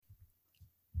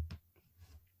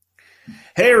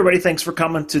Hey, everybody. Thanks for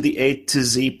coming to the A to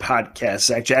Z podcast.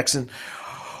 Zach Jackson,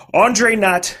 Andre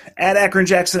Knott, at Akron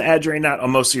Jackson, Andre Knott on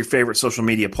most of your favorite social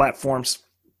media platforms.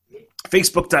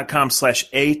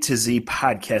 Facebook.com/A to Z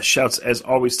podcast. Shouts, as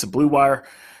always, to Blue Wire,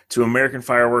 to American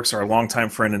Fireworks, our longtime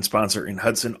friend and sponsor in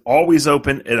Hudson. Always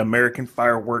open at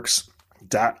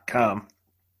AmericanFireworks.com.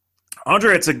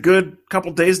 Andre, it's a good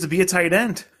couple days to be a tight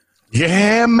end.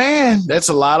 Yeah, man, that's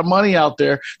a lot of money out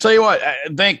there. Tell you what, I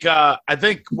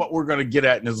think what we're going to get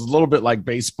at is a little bit like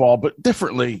baseball, but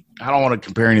differently. I don't want to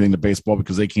compare anything to baseball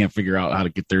because they can't figure out how to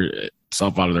get their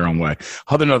self out of their own way.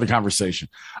 Another conversation.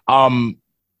 I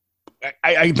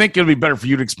think it'll be better for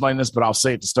you to explain this, but I'll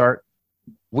say it to start.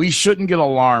 We shouldn't get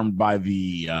alarmed by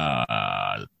the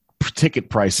ticket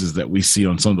prices that we see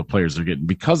on some of the players they're getting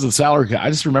because of the salary cap.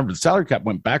 I just remember the salary cap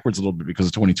went backwards a little bit because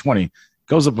of 2020.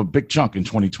 Goes up a big chunk in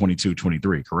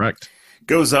 2022-23, correct?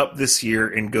 Goes up this year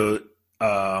and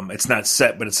it's not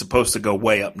set, but it's supposed to go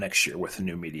way up next year with the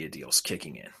new media deals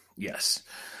kicking in. Yes.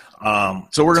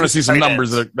 So we're going to see some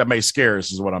numbers that may scare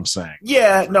us is what I'm saying.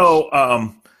 Yeah,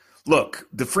 no. Look,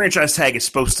 the franchise tag is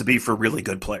supposed to be for really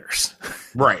good players.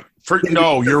 Right.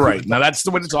 No, you're right. Now that's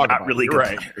the way to talk about really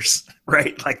good players,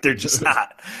 right? Like they're just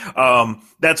not.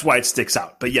 That's why it sticks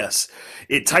out. But yes,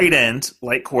 at tight end,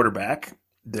 like quarterback,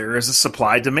 there is a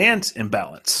supply-demand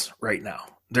imbalance right now.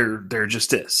 There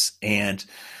just is. And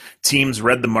teams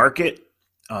read the market,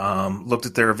 looked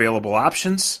at their available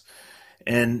options.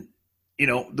 And, you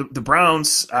know, the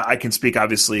Browns, I can speak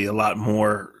obviously a lot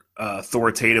more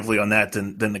authoritatively on that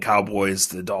than the Cowboys,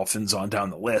 the Dolphins, on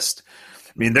down the list.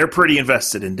 I mean, they're pretty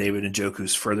invested in David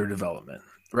Njoku's further development,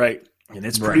 right? And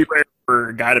it's pretty rare for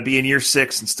a guy to be in year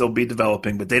 6 and still be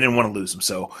developing, but they didn't want to lose him.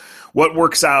 So what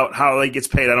works out, how he gets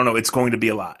paid, I don't know. It's going to be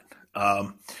a lot.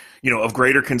 Of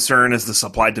greater concern is the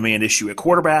supply-demand issue at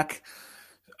quarterback.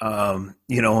 And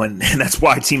that's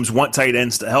why teams want tight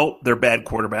ends to help their bad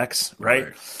quarterbacks, right?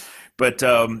 But,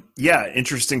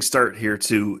 interesting start here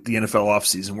to the NFL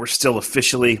offseason. We're still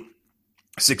officially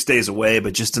 6 days away,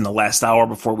 but just in the last hour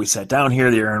before we sat down here,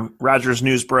 the Aaron Rodgers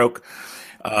news broke.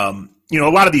 A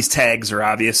lot of these tags are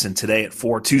obvious, and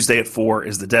Tuesday at 4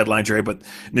 is the deadline, Dre, but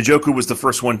Njoku was the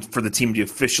first one for the team to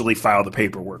officially file the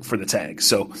paperwork for the tag.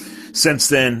 So since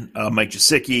then, Mike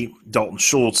Gesicki, Dalton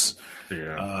Schultz, but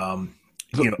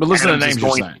listen to the names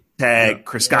you're saying. Tag, yeah.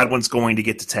 Chris Godwin's going to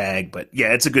get the tag, but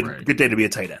yeah, it's a good day to be a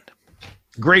tight end.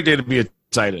 Great day to be a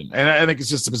tight end, and I think it's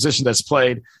just a position that's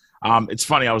played. It's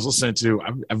funny, I was listening to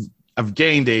I've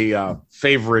gained a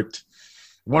favorite.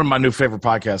 One of my new favorite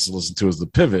podcasts to listen to is The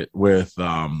Pivot with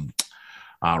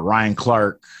Ryan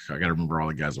Clark. I got to remember all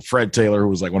the guys. Fred Taylor, who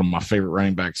was like one of my favorite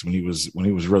running backs when he was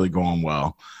really going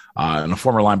well, and a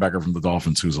former linebacker from the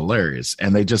Dolphins who's hilarious.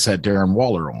 And they just had Darren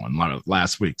Waller on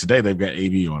last week. Today they've got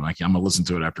AB on. I'm going to listen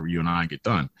to it after you and I get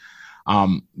done.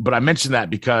 But I mentioned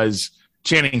that because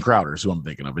Channing Crowder is who I'm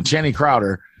thinking of. And Channing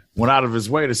Crowder went out of his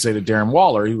way to say to Darren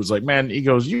Waller, he was like, man, he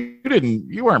goes, you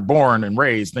weren't born and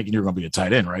raised thinking you were going to be a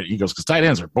tight end, right? He goes, because tight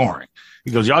ends are boring.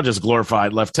 He goes, y'all just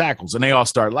glorified left tackles. And they all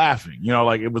start laughing.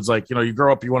 It was like, you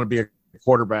grow up, you want to be a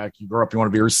quarterback. You grow up, you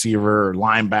want to be a receiver or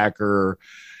linebacker.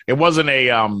 It wasn't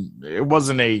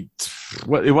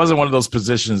one of those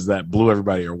positions that blew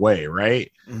everybody away,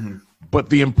 right? Mm-hmm. But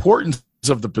the importance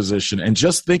of the position and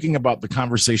just thinking about the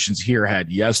conversations here had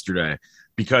yesterday,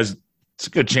 because it's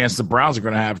a good chance the Browns are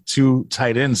going to have 2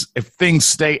 tight ends. If things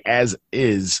stay as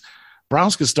is,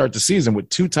 Browns could start the season with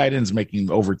 2 tight ends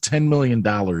making over $10 million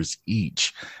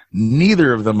each.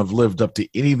 Neither of them have lived up to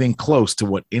anything close to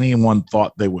what anyone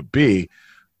thought they would be.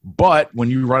 But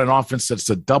when you run an offense that's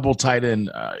a double tight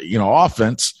end,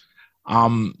 offense,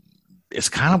 it's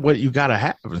kind of what you got to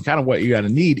have and kind of what you got to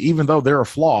need, even though there are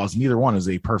flaws. Neither one is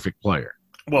a perfect player.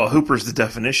 Well, Hooper's the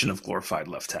definition of glorified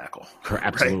left tackle.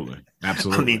 Absolutely. Right?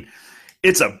 Absolutely. I mean,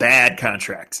 it's a bad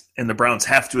contract, and the Browns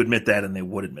have to admit that, and they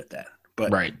would admit that.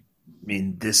 But, I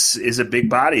mean, this is a big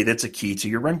body that's a key to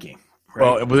your run game. Right?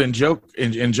 Well, with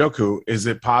Njoku, is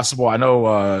it possible? I know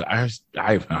I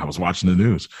was watching the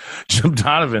news. Jim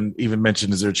Donovan even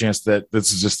mentioned, is there a chance that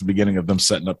this is just the beginning of them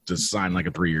setting up to sign like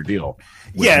a 3-year deal?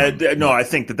 I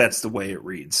think that's the way it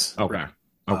reads. Okay.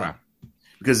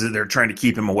 Because they're trying to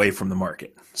keep him away from the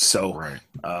market. So,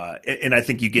 and I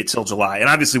think you get till July. And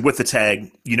obviously with the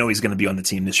tag, he's going to be on the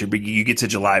team this year, but you get to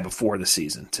July before the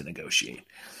season to negotiate.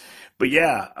 But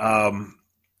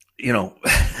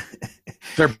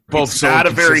they're both it's not a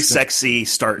very sexy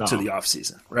start to the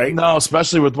offseason, right? No,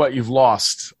 especially with what you've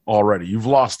lost already. You've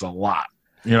lost a lot,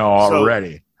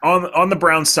 already. So on the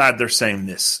Browns side, they're saying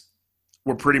this.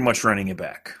 We're pretty much running it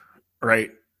back,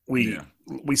 right? We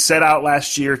set out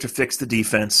last year to fix the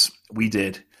defense. We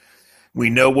did. We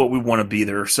know what we want to be.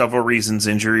 There are several reasons,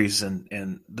 injuries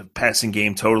and the passing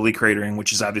game totally cratering,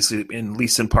 which is obviously at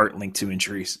least in part linked to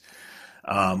injuries.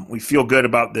 We feel good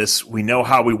about this. We know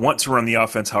how we want to run the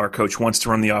offense, how our coach wants to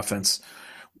run the offense,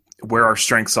 where our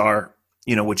strengths are,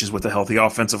 which is with a healthy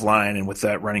offensive line and with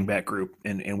that running back group.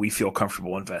 And we feel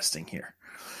comfortable investing here.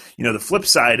 The flip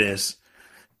side is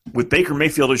with Baker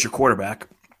Mayfield as your quarterback,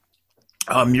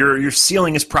 your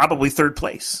ceiling is probably third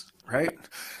place, right?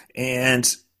 And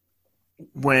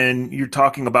when you're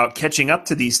talking about catching up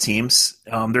to these teams,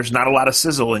 there's not a lot of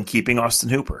sizzle in keeping Austin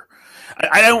Hooper.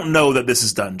 I don't know that this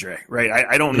is done, Dre, right?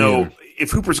 I don't know.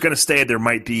 If Hooper's going to stay, there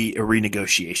might be a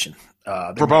renegotiation.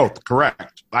 For both,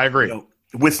 correct. I agree.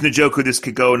 With Njoku, this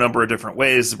could go a number of different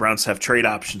ways. The Browns have trade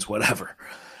options, whatever.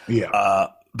 Yeah.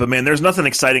 But, man, there's nothing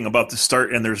exciting about the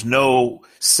start, and there's no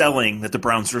selling that the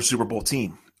Browns are a Super Bowl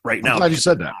team right now. I'm glad you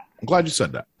said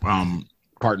that,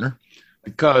 partner,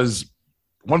 because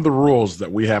one of the rules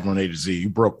that we have on A to Z, you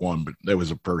broke one, but it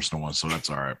was a personal one, so that's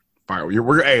all right.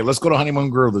 Hey, let's go to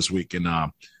Honeymoon Grove this week, and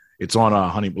it's on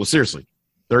Honeymoon. Well, seriously,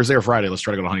 Thursday or Friday, let's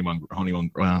try to go to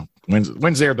Honeymoon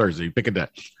Wednesday or Thursday. Pick a day.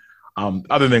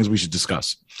 Other things we should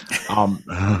discuss.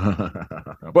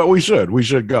 But we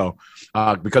should go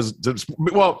because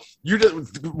you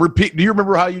just repeat. Do you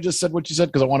remember how you just said what you said?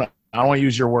 Because I don't want to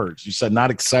use your words. You said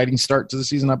not exciting start to the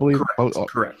season, I believe.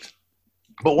 Correct.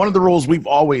 But one of the rules we've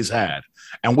always had,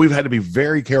 and we've had to be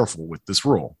very careful with this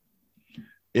rule,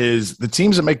 is the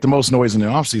teams that make the most noise in the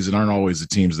offseason aren't always the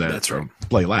teams that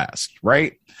play last,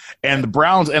 right? And the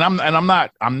Browns, and I'm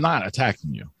not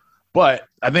attacking you, but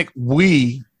I think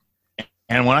we,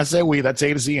 and when I say we, that's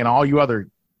A to Z and all you other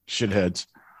shitheads,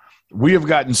 we have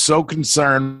gotten so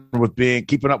concerned with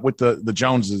keeping up with the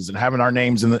Joneses and having our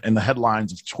names in the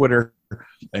headlines of Twitter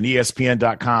and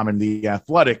ESPN.com and The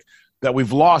Athletic that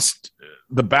we've lost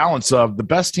the balance of the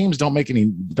best teams don't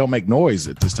make noise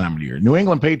at this time of the year. New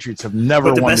England Patriots have never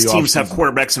won the best teams have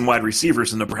quarterbacks and wide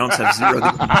receivers, and the Browns have zero.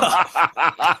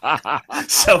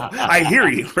 So I hear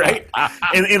you, right?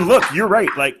 And look, you're right.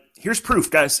 Like, here's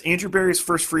proof, guys. Andrew Berry's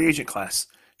first free agent class: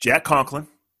 Jack Conklin,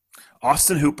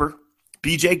 Austin Hooper,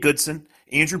 B.J. Goodson,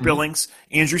 Andrew Billings,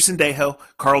 Andrew Sendejo,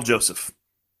 Carl Joseph.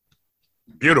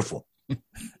 Beautiful.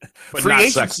 But free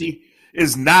agency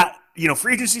is not.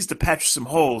 Free agency is to patch some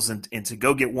holes and to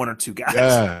go get one or two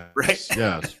guys, right?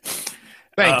 Yes.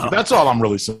 Thank you. That's all I'm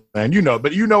really saying.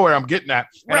 But you know where I'm getting at.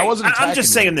 And right. I wasn't. I'm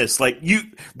just saying this.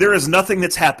 There is nothing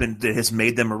that's happened that has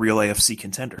made them a real AFC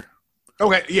contender.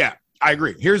 Okay. Yeah, I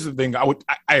agree. Here's the thing. I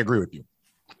agree with you.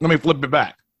 Let me flip it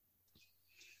back.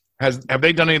 Have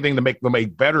they done anything to make them a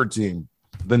better team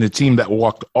than the team that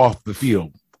walked off the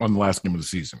field on the last game of the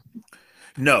season?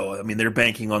 No, I mean, they're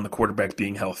banking on the quarterback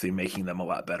being healthy, making them a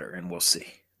lot better, and we'll see.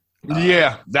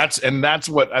 That's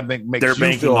what I think makes they're you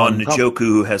banking feel on Njoku,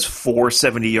 who has 4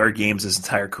 70-yard games his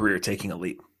entire career, taking a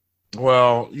leap.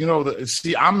 Well,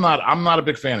 I'm not a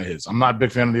big fan of his. I'm not a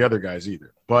big fan of the other guys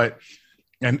either. But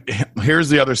and here's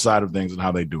the other side of things and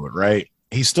how they do it, right?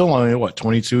 He's still only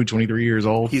 22, 23 years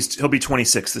old. He'll be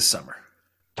 26 this summer.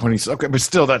 20. Okay, but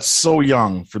still, that's so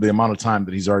young for the amount of time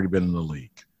that he's already been in the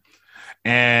league.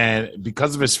 And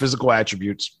because of his physical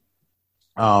attributes,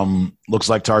 looks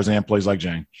like Tarzan, plays like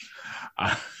Jane.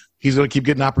 He's going to keep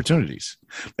getting opportunities.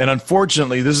 And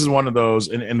unfortunately, this is one of those,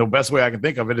 and the best way I can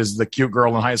think of it is the cute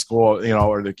girl in high school,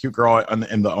 or the cute girl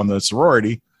on the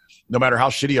sorority. No matter how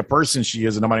shitty a person she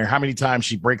is, and no matter how many times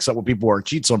she breaks up with people or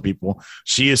cheats on people,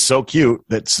 she is so cute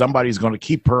that somebody's going to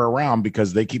keep her around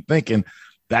because they keep thinking,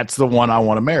 that's the one I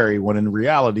want to marry, when in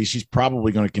reality, she's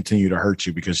probably going to continue to hurt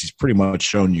you because she's pretty much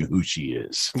shown you who she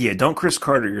is. Yeah, don't Chris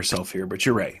Carter yourself here, but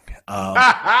you're right.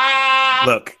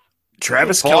 Look,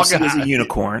 Travis Kelce is a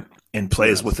unicorn and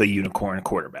plays with a unicorn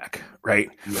quarterback, right?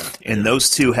 Yeah. And those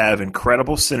two have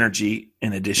incredible synergy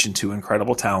in addition to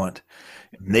incredible talent.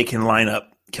 They can line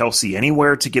up Kelce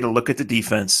anywhere to get a look at the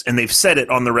defense, and they've said it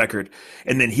on the record,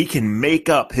 and then he can make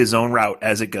up his own route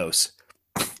as it goes,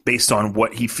 based on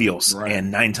what he feels, right.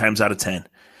 And 9 times out of 10,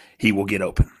 he will get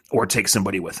open or take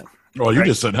somebody with him. Well, you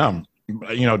just said him.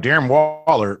 Darren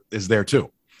Waller is there too.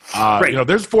 Right.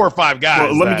 There's 4 or 5 guys.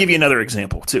 Well, let me give you another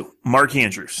example too. Mark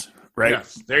Andrews, right?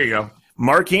 Yes, there you go.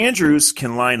 Mark Andrews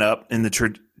can line up in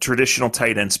the traditional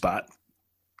tight end spot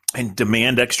and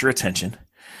demand extra attention,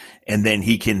 and then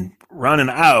he can run an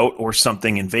out or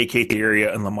something and vacate the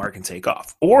area, and Lamar can take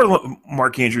off. Or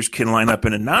Mark Andrews can line up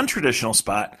in a non-traditional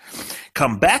spot,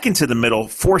 come back into the middle,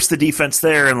 force the defense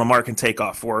there, and Lamar can take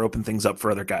off or open things up for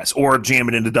other guys, or jam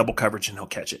it into double coverage and he'll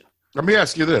catch it. Let me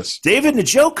ask you this. David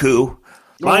Njoku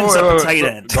lines up a tight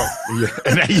end.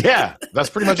 Yeah, that's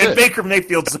pretty much it. And Baker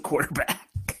Mayfield's the quarterback.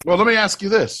 Well, let me ask you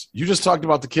this. You just talked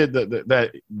about the kid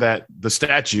that the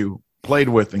statue played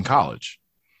with in college.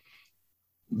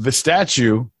 The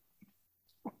statue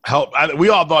helped. We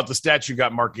all thought the statue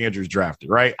got Mark Andrews drafted,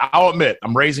 right? I'll admit,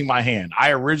 I'm raising my hand.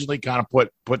 I originally kind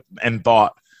of put and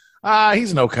thought,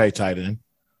 he's an okay tight end.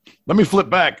 Let me flip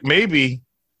back. Maybe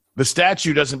the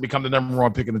statue doesn't become the number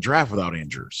one pick in the draft without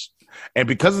Andrews. And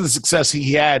because of the success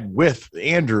he had with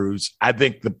Andrews, I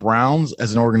think the Browns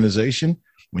as an organization,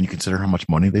 when you consider how much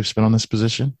money they've spent on this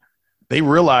position, they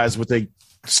realize with a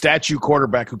statue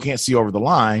quarterback who can't see over the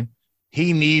line,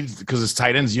 he needs, because his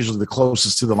tight end is usually the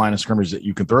closest to the line of scrimmage that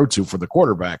you can throw to for the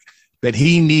quarterback, that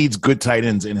he needs good tight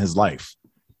ends in his life.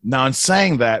 Now, in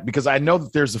saying that, because I know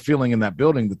that there's a feeling in that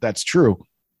building that that's true,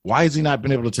 why has he not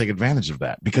been able to take advantage of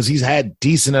that? Because he's had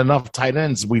decent enough tight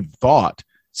ends, we've thought,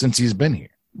 since he's been here.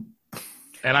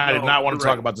 And I did not want to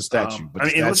talk about the statue.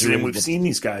 But listen, we've seen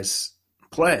these guys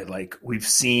play. Like, we've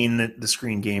seen the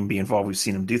screen game be involved. We've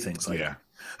seen him do things like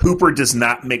Hooper does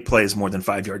not make plays more than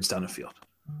 5 yards down the field.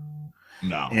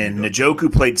 No. And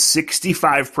Njoku played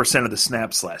 65% of the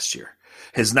snaps last year.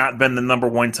 Has not been the number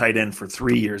one tight end for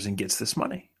 3 years and gets this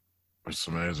money. It's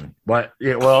amazing. But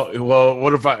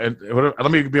what if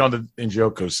let me be on the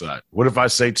Njoku side. What if I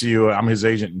say to you, I'm his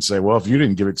agent, and say, well, if you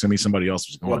didn't give it to me, somebody else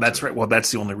was going to. Well, that's right. Well, that's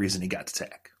the only reason he got to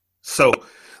tag. So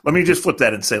let me just flip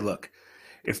that and say, look,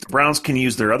 if the Browns can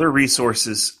use their other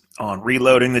resources on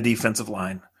reloading the defensive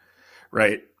line,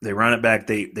 right? They run it back.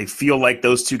 They feel like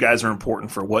those two guys are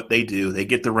important for what they do. They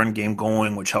get the run game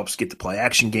going, which helps get the play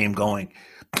action game going.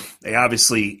 They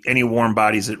obviously, any warm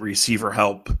bodies at receiver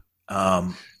help.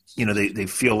 They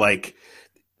feel like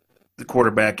the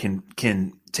quarterback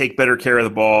can take better care of the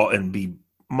ball and be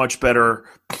much better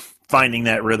finding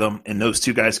that rhythm, and those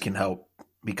two guys can help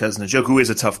because Njoku is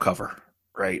a tough cover,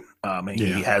 right?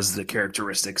 He has the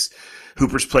characteristics.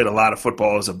 Hooper's played a lot of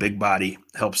football as a big body,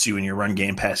 helps you in your run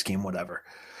game, pass game, whatever.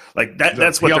 Like that.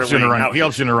 That's what they're laying out. He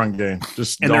helps you in the run game.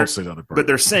 Just don't say the other part. But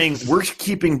they're saying we're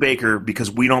keeping Baker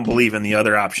because we don't believe in the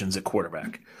other options at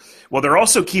quarterback. Well, they're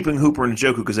also keeping Hooper and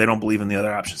Njoku because they don't believe in the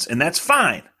other options, and that's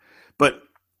fine. But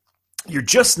you're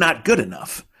just not good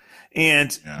enough.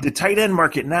 And the tight end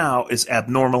market now is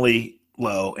abnormally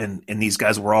low, and these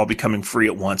guys were all becoming free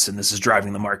at once, and this is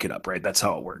driving the market up, right? That's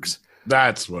how it works.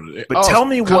 That's what it is. But tell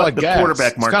me what the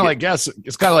quarterback market – It's kind of like gas.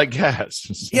 It's kind of like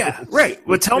gas. Yeah, right.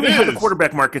 Well, tell me how the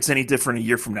quarterback market's any different a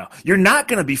year from now. You're not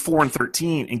going to be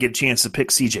 4-13 and get a chance to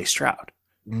pick C.J. Stroud.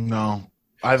 No.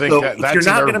 I think so that's if you're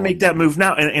not going to make that move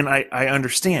now, and I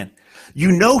understand.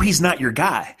 You know he's not your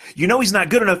guy. You know he's not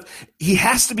good enough. He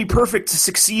has to be perfect to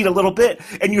succeed a little bit,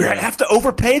 and you have to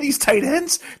overpay these tight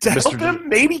ends to help him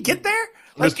maybe get there?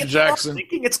 Like, Mr. Jackson,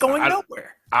 thinking it's going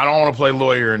nowhere. I don't want to play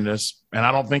lawyer in this, and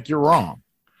I don't think you're wrong.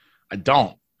 I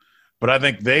don't. But I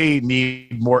think they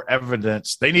need more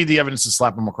evidence. They need the evidence to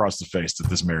slap them across the face that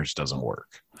this marriage doesn't work.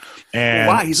 And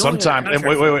why? He's sometimes –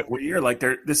 wait. You're like,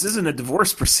 this isn't a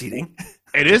divorce proceeding.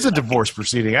 It is a divorce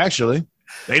proceeding, actually.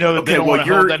 They know that they don't want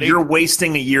to hold that. You're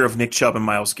wasting a year of Nick Chubb and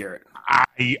Myles Garrett.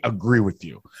 I agree with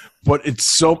you. But it's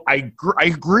so – I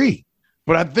agree.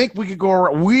 But I think we could go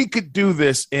around. We could do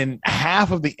this in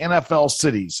half of the NFL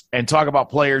cities and talk about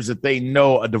players that they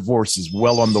know a divorce is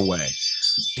well on the way.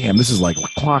 Damn, this is like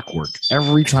clockwork.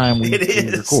 Every time we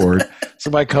record,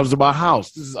 somebody comes to my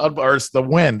house. This is or it's the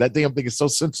wind. That damn thing is so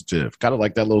sensitive. Kind of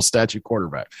like that little statue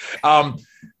quarterback.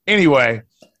 Anyway,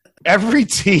 every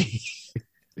team,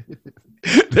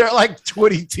 there are like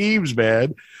 20 teams,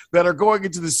 man, that are going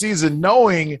into the season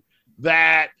knowing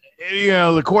that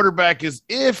the quarterback is,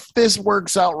 if this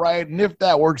works out right and if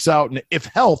that works out and if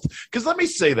health, because let me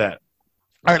say that.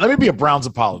 All right, let me be a Browns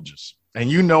apologist. And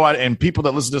and people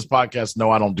that listen to this podcast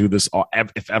know I don't do this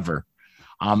if ever.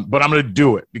 But I'm going to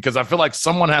do it because I feel like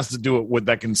someone has to do it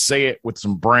that can say it with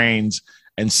some brains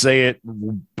and say it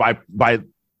by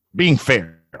being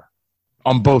fair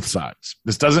on both sides.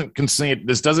 This doesn't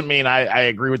mean I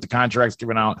agree with the contracts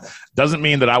given out. Doesn't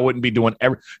mean that I wouldn't be doing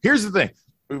Here's the thing,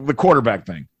 the quarterback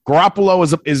thing. Garoppolo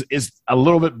is a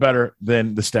little bit better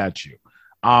than the statue.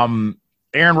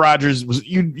 Aaron Rodgers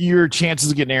your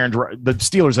chances of getting the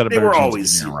Steelers had a better chance of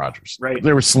getting Aaron Rodgers. Right.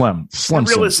 They were slim. The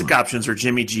realistic options are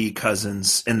Jimmy G,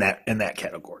 Cousins in that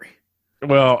category.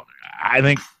 Well, I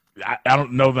think I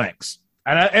don't know. Thanks.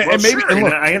 And maybe sure.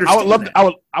 Look, I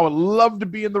understand. I would love to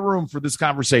be in the room for this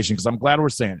conversation because I'm glad we're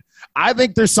saying it. I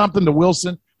think there's something to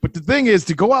Wilson, but the thing is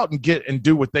to go out and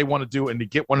do what they want to do and to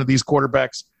get one of these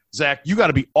quarterbacks, Zach, you got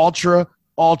to be ultra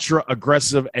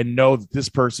aggressive and know that this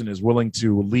person is willing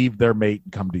to leave their mate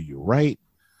and come to you, right?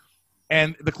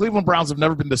 And the Cleveland Browns have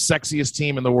never been the sexiest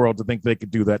team in the world to think they could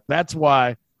do that. That's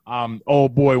why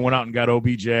old boy went out and got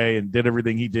OBJ and did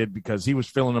everything he did because he was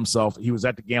feeling himself. He was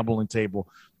at the gambling table,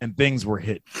 and things were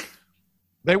hit.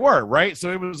 They were, right?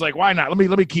 So it was like, why not?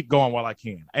 Let me keep going while I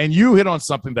can. And you hit on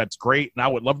something that's great, and I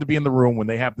would love to be in the room when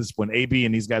AB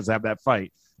and these guys have that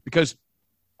fight, because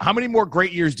how many more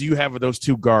great years do you have with those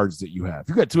two guards that you have?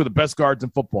 You got two of the best guards in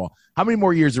football. How many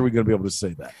more years are we going to be able to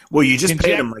say that? Well, you just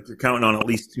paid him like you're counting on at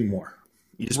least two more.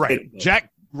 You just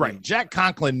Jack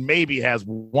Conklin maybe has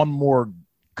one more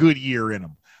good year in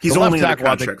him. He's only under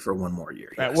contract for one more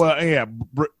year. Yes.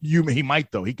 He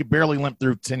might, though. He could barely limp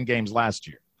through 10 games last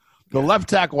year. The left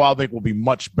tackle, I think, will be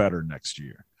much better next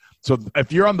year. So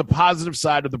if you're on the positive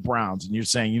side of the Browns and you're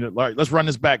saying, let's run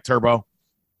this back, Turbo,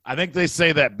 I think they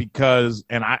say that because,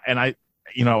 and I,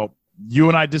 you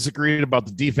and I disagreed about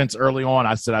the defense early on.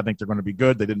 I said I think they're going to be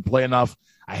good. They didn't play enough.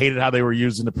 I hated how they were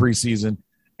used in the preseason.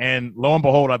 And lo and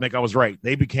behold, I think I was right.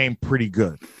 They became pretty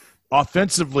good.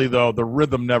 Offensively, though, the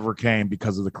rhythm never came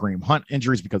because of the Kareem Hunt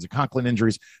injuries, because of Conklin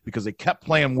injuries, because they kept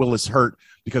playing Willis hurt,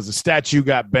 because the statue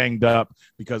got banged up,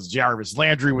 because Jarvis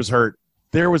Landry was hurt.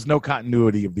 There was no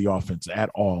continuity of the offense at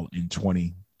all in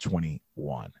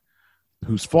 2021.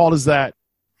 Whose fault is that?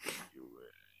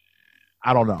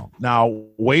 I don't know. Now,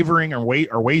 wagering,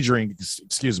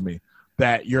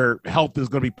 that your health is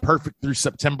going to be perfect through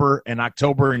September and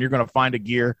October, and you're going to find a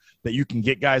gear that you can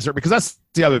get guys hurt, because that's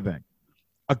the other thing.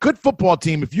 A good football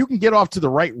team, if you can get off to the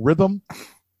right rhythm,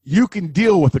 you can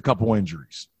deal with a couple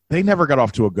injuries. They never got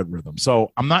off to a good rhythm.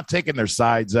 So I'm not taking their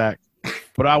side, Zach,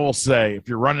 but I will say if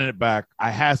you're running it back,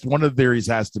 one of the theories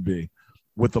has to be,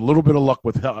 with a little bit of luck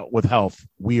with health,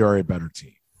 we are a better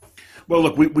team. Well,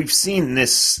 look, we've seen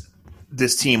this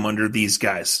team under these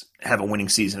guys have a winning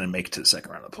season and make it to the second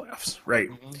round of the playoffs, right?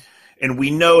 Mm-hmm. And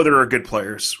we know there are good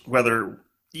players,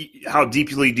 how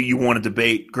deeply do you want to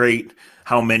debate great,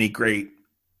 how many great,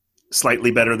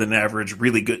 slightly better than average,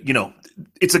 really good.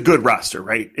 It's a good roster,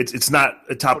 right? It's not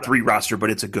a top 3 roster, but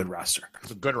it's a good roster.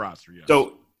 It's a good roster, yes.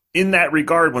 So in that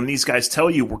regard, when these guys tell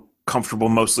you we're comfortable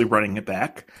mostly running it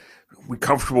back, we're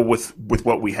comfortable with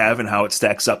what we have and how it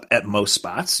stacks up at most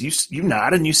spots, you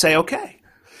nod and you say, okay.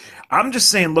 I'm just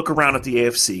saying, look around at the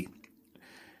AFC.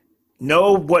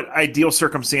 Know what ideal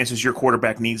circumstances your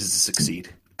quarterback needs to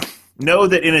succeed. Know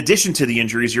that in addition to the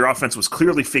injuries, your offense was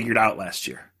clearly figured out last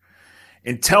year.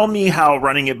 And tell me how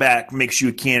running it back makes you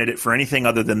a candidate for anything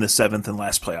other than the 7th and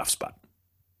last playoff spot.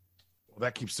 Well,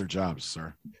 that keeps their jobs,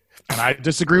 sir. And I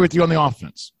disagree with you on the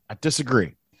offense. I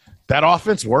disagree. That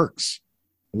offense works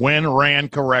when ran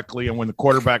correctly and when the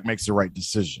quarterback makes the right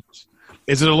decisions.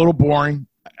 Is it a little boring?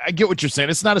 I get what you're saying.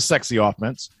 It's not a sexy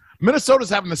offense. Minnesota's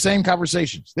having the same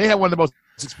conversations. They have one of the most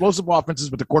explosive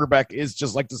offenses, but the quarterback is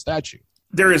just like the statue.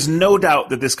 There is no doubt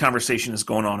that this conversation is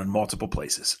going on in multiple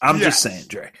places. I'm just saying,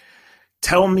 Dre.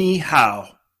 Tell me how.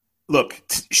 Look,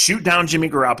 shoot down Jimmy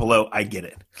Garoppolo, I get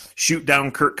it. Shoot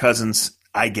down Kirk Cousins,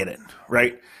 I get it,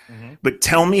 right? Mm-hmm. But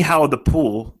tell me how the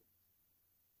pool,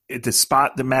 the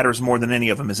spot that matters more than any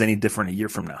of them, is any different a year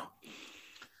from now.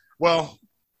 Well,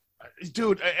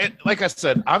 dude, like I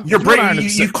said, you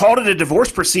called it a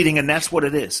divorce proceeding, and that's what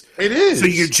it is. It is. So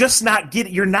you're just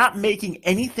you're not making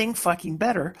anything fucking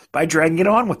better by dragging it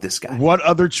on with this guy. What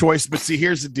other choice? But see,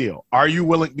 here's the deal. Are you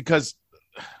willing? Because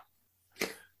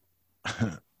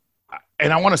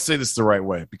and I want to say this the right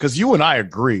way, because you and I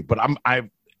agree, but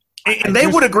they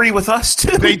would agree with us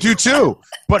too. They do too.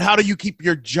 But how do you keep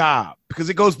your job? Because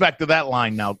it goes back to that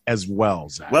line now as well,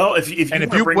 Zach. Well, if you break,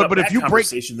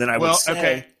 then I would say.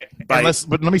 Okay. But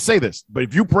let me say this. But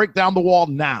if you break down the wall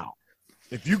now,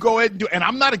 if you go ahead and and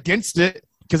I'm not against it,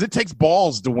 because it takes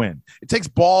balls to win. It takes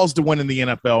balls to win in the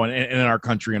NFL and in our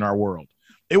country, in our world.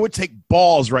 It would take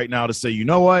balls right now to say, you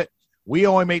know what? We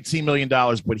owe him $18 million,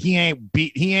 but he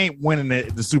ain't winning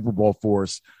the Super Bowl for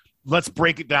us. Let's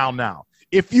break it down now.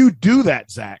 If you do that,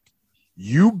 Zach,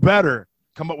 you better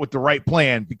come up with the right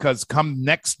plan, because come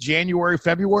next January,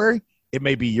 February, it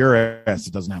may be your ass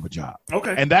that doesn't have a job.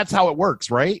 Okay. And that's how it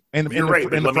works, right? You're right,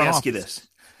 but let me ask you this.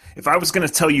 If I was going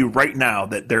to tell you right now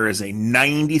that there is a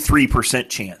 93%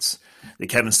 chance that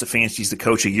Kevin Stefanski's the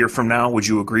coach a year from now, would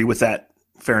you agree with that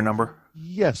fair number?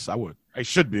 Yes, I would. I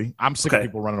should be. I'm sick of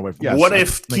people running away from. Yes, what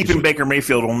if keeping Baker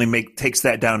Mayfield takes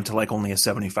that down to only a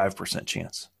 75%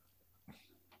 chance?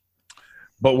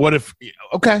 But what if?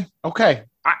 Okay.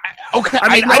 I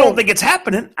don't think it's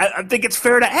happening. I think it's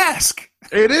fair to ask.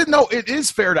 It is. No, it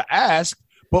is fair to ask.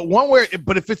 But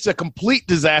but if it's a complete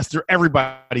disaster,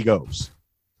 everybody goes,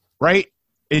 right?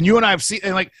 And you and I have seen,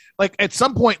 and like at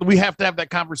some point we have to have that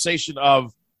conversation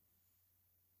of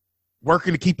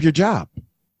working to keep your job.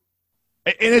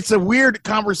 And it's a weird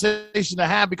conversation to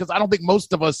have, because I don't think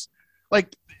most of us,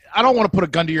 I don't want to put a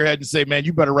gun to your head and say, man,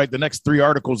 you better write the next 3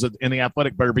 articles in The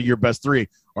Athletic better be your best 3,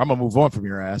 or I'm going to move on from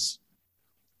your ass.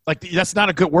 Like, that's not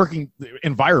a good working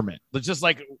environment. It's just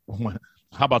like,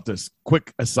 how about this?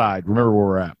 Quick aside. Remember where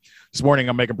we're at. This morning,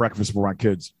 I'm making breakfast for my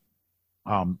kids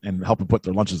and helping put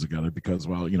their lunches together because,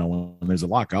 well, when there's a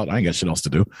lockout, I ain't got shit else to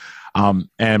do.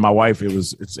 And my wife,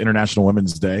 it's International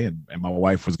Women's Day, and my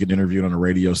wife was getting interviewed on a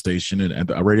radio station,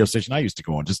 and a radio station I used to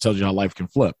go on. Just tells you how life can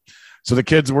flip. So the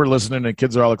kids were listening, and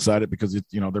kids are all excited because,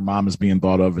 their mom is being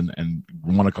thought of and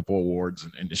won a couple awards,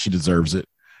 and she deserves it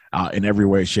in every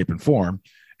way, shape, and form.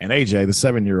 And AJ, the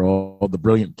 7-year-old, the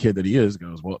brilliant kid that he is,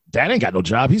 goes, well, Dad ain't got no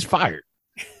job. He's fired.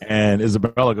 And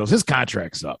Isabella goes, his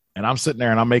contract's up. And I'm sitting there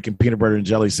and I'm making peanut butter and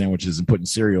jelly sandwiches and putting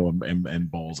cereal in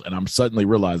bowls. And I'm suddenly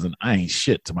realizing I ain't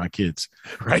shit to my kids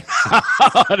right now.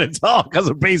 And it's all because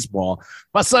of baseball.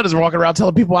 My son is walking around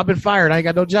telling people I've been fired. I ain't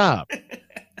got no job.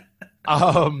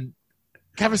 Kevin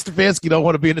Stefanski don't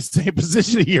want to be in the same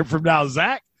position a year from now,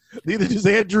 Zach. Neither does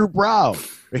Andrew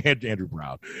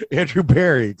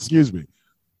Berry, excuse me.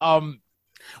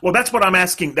 Well, that's what I'm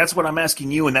asking. That's what I'm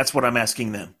asking you, and that's what I'm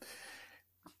asking them.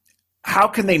 How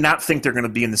can they not think they're going to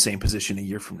be in the same position a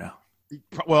year from now?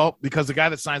 Well, because the guy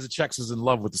that signs the checks is in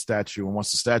love with the statue and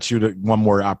wants the statue to one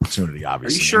more opportunity,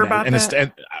 obviously. Are you sure about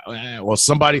that? Well,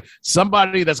 somebody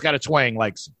that's got a twang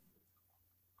likes him.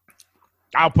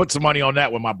 I'll put some money on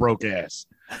that with my broke ass.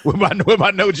 With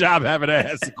my no job having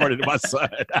ass, according to my son.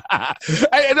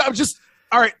 And I'm just,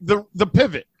 all right, the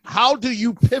pivot. How do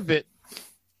you pivot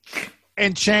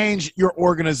and change your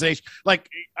organization? Like,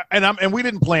 and we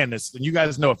didn't plan this, and you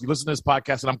guys know if you listen to this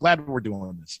podcast, and I'm glad we're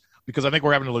doing this because I think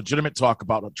we're having a legitimate talk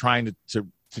about trying to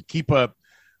keep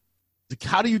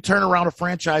how do you turn around a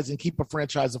franchise and keep a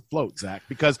franchise afloat, Zach?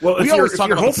 Because if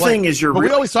your whole thing is you're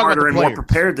really smarter and more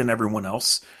prepared than everyone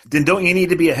else, then don't you need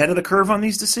to be ahead of the curve on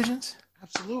these decisions?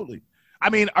 Absolutely. I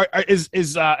mean,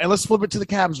 and let's flip it to the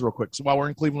Cavs real quick. So while we're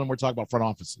in Cleveland, we're talking about front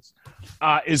offices.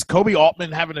 Is Kobe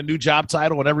Altman having a new job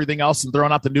title and everything else and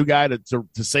throwing out the new guy to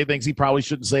say things he probably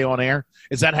shouldn't say on air?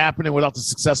 Is that happening without the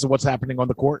success of what's happening on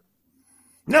the court?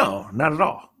 No, not at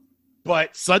all.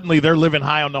 But suddenly they're living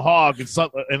high on the hog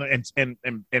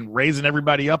and raising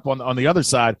everybody up on the other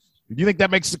side. Do you think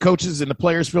that makes the coaches and the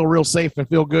players feel real safe and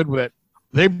feel good with it?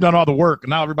 They've done all the work, and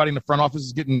now everybody in the front office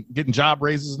is getting job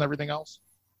raises and everything else?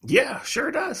 Yeah, sure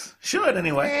it does. Should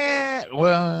anyway.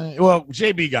 Well,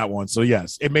 JB got one, so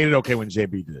yes, it made it okay when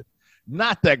JB did.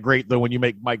 Not that great though when you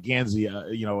make Mike Gansey, a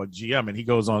GM, and he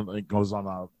goes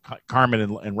on Carmen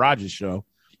and Rogers show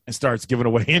and starts giving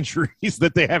away injuries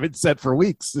that they haven't said for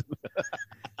weeks. It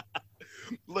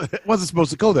wasn't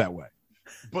supposed to go that way,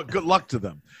 but good luck to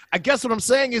them. I guess what I'm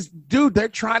saying is, dude, they're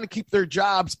trying to keep their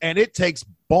jobs, and it takes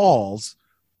balls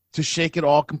to shake it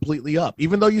all completely up.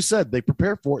 Even though you said they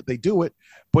prepare for it, they do it,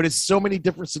 but it's so many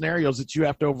different scenarios that you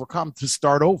have to overcome to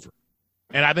start over.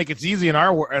 And I think it's easy in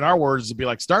our words to be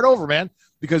like, start over, man,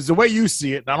 because the way you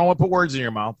see it, and I don't want to put words in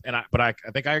your mouth, but I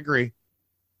think I agree.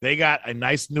 They got a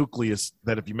nice nucleus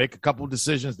that if you make a couple of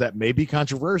decisions that may be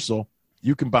controversial,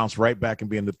 you can bounce right back and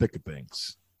be in the thick of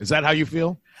things. Is that how you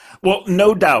feel? Well,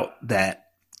 no doubt that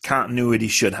continuity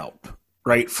should help,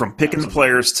 right? From picking the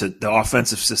players to the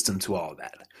offensive system to all of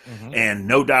that. Mm-hmm. And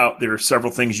no doubt there are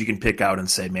several things you can pick out and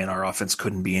say, man, our offense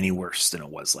couldn't be any worse than it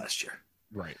was last year.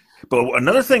 Right. But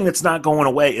another thing that's not going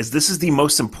away is this is the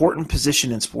most important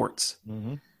position in sports.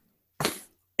 Mm-hmm.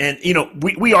 And,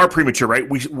 we are premature, right?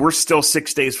 We're still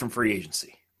 6 days from free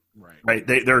agency. Right.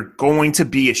 They're going to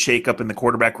be a shakeup in the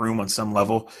quarterback room on some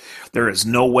level. There is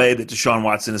no way that Deshaun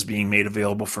Watson is being made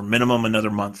available for minimum another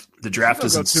month. The draft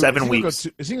is in 7 weeks.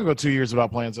 Is he going to go 2 years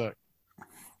without playing, Zach?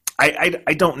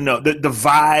 I don't know. The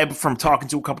vibe from talking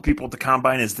to a couple people at the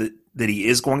Combine is that he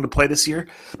is going to play this year,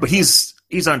 but he's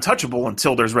untouchable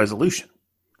until there's resolution,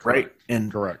 right? Correct.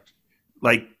 And correct.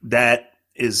 Like that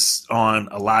is on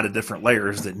a lot of different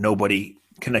layers that nobody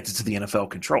connected to the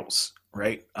NFL controls,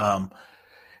 right?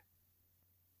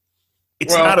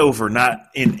 It's not over, not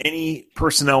in any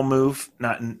personnel move,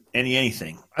 not in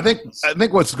anything. I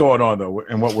think what's going on though,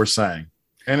 and what we're saying,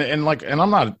 and I'm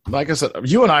not, like I said,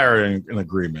 you and I are in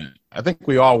agreement. I think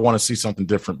we all want to see something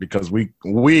different because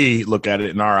we look at it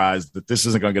in our eyes that this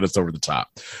isn't going to get us over the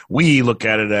top. We look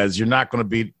at it as you're not going to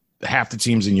beat half the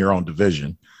teams in your own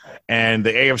division, and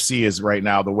the AFC is right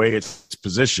now the way it's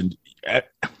positioned. All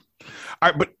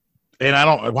right, but. And I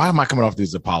don't. Why am I coming off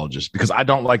these apologists? Because I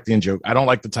don't like I don't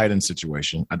like the tight end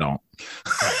situation. I don't.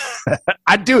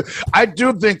 I do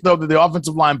think though that the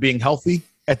offensive line being healthy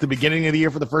at the beginning of the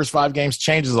year for the first 5 games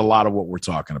changes a lot of what we're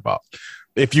talking about.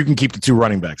 If you can keep the 2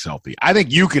 running backs healthy, I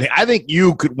think you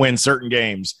could win certain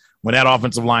games when that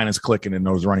offensive line is clicking and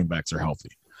those running backs are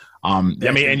healthy. I mean,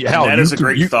 and hell, that is a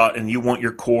great thought, and you want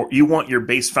your core, you want your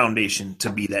base foundation to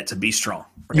be that, to be strong.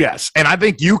 Right? Yes, and I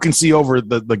think you can see over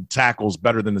the tackles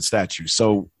better than the statue.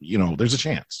 So, there's a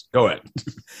chance. Go ahead.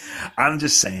 I'm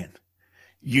just saying,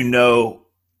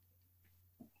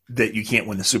 that you can't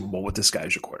win the Super Bowl with this guy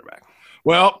as your quarterback.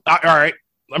 Well, all right.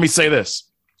 Let me say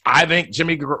this. I think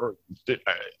Jimmy. All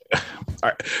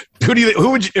right.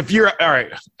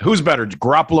 Who's better,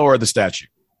 Garoppolo or the statue?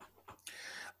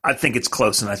 I think it's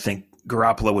close, and I think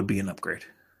Garoppolo would be an upgrade.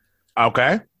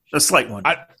 Okay. A slight one.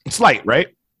 Slight, right?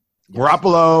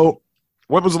 Garoppolo,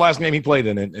 what was the last game he played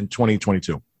in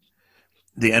 2022?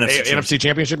 The NFC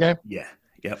Championship game? Yeah.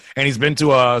 Yep. And he's been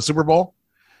to a Super Bowl?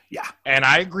 Yeah. And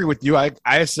I agree with you. I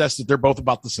assess that they're both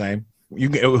about the same.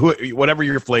 Whatever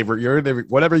your flavor,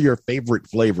 whatever your favorite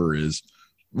flavor is,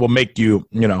 will make you,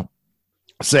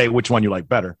 say which one you like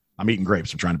better. I'm eating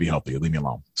grapes. I'm trying to be healthy. Leave me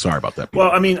alone. Sorry about that. Well,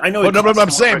 I mean, I know. No,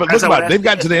 I'm saying, but look about it. They've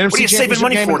got to the NFC. What are you saving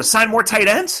money for? To sign more tight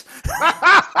ends?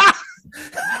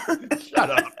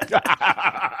 Shut up.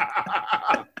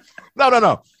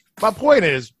 No. My point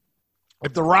is,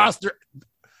 if the roster,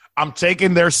 I'm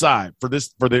taking their side for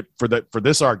this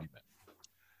argument.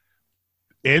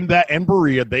 In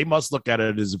Berea, they must look at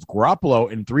it as if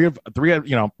Garoppolo in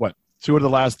two of the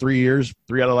last 3 years,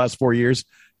 3 out of the last 4 years,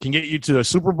 can get you to a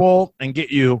Super Bowl and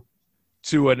get you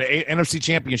to an NFC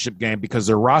Championship game because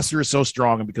their roster is so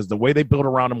strong and because the way they build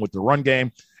around them with the run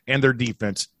game and their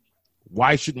defense.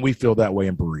 Why shouldn't we feel that way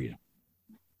in Berea?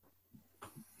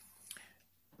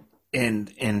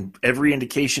 And every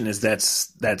indication is that's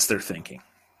their thinking,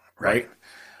 right?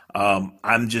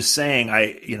 I'm just saying,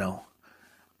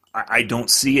 I don't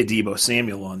see a Deebo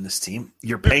Samuel on this team.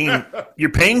 You're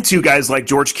paying two guys like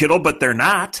George Kittle, but they're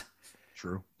not.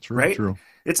 True. Right? True.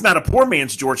 It's not a poor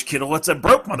man's George Kittle. It's a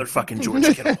broke motherfucking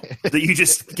George Kittle that you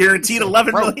just guaranteed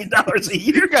 $11 million a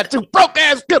year. You got two broke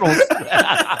ass Kittles.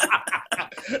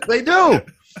 They do.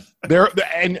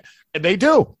 They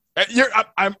do.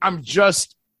 I'm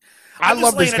just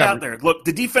love this out there. Look,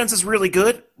 the defense is really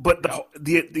good, but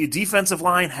the defensive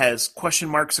line has question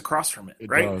marks across from it,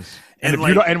 right? Does. And if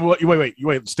you don't, and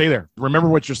wait, stay there. Remember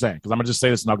what you're saying, because I'm gonna just say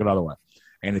this and I'll get out of the way.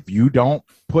 And if you don't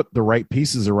put the right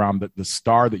pieces around the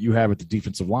star that you have at the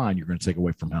defensive line, you're going to take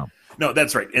away from him. No,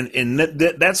 that's right. And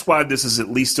that's why this is at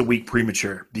least a week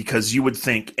premature, because you would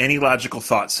think any logical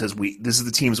thought says this is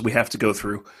the teams we have to go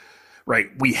through, right?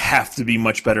 We have to be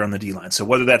much better on the D-line. So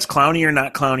whether that's Clowney or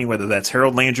not Clowney, whether that's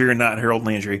Harold Landry or not Harold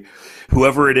Landry,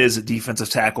 whoever it is at defensive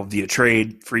tackle via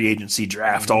trade, free agency,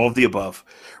 draft, all of the above,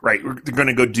 right? They're going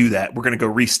to go do that. We're going to go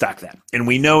restock that. And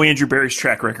we know Andrew Berry's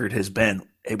track record has been,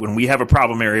 when we have a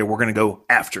problem area, we're going to go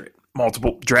after it.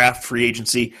 Multiple draft, free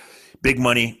agency, big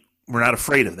money. We're not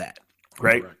afraid of that,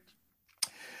 right?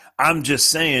 I'm just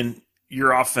saying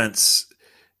your offense,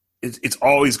 it's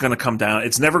always going to come down.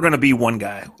 It's never going to be one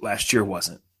guy. Last year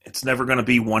wasn't. It's never going to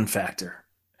be one factor.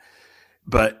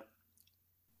 But,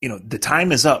 the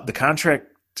time is up. The contract,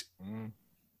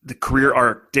 the career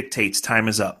arc dictates time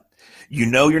is up.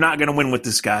 You're not going to win with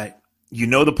this guy.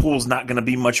 The pool's not going to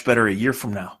be much better a year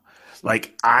from now.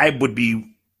 Like, I would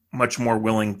be much more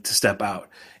willing to step out,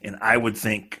 and I would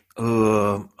think,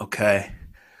 okay.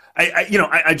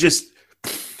 I'm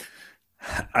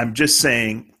just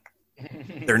saying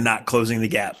they're not closing the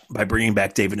gap by bringing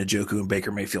back David Njoku and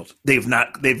Baker Mayfield. They've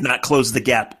not closed the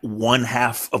gap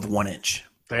 1/2 of 1 inch.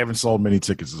 They haven't sold many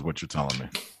tickets, is what you're telling me.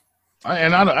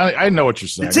 I know what you're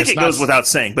saying. The ticket goes without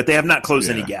saying, but they have not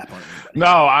closed any gap on anybody.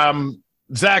 No,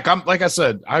 Zach, like I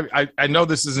said, I know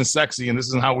this isn't sexy and this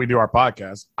isn't how we do our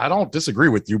podcast. I don't disagree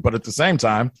with you, but at the same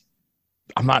time,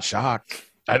 I'm not shocked.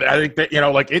 I think that,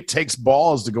 it takes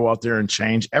balls to go out there and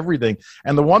change everything.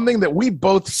 And the one thing that we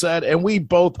both said and we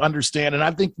both understand, and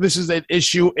I think this is an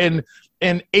issue in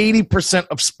 80%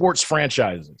 of sports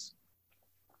franchises,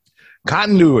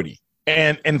 continuity.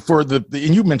 And for and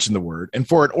you mentioned the word, and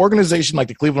for an organization like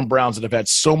the Cleveland Browns that have had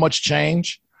so much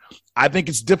change, I think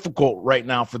it's difficult right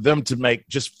now for them to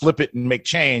just flip it and make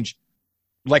change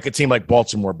like a team like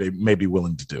Baltimore may be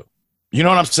willing to do. You know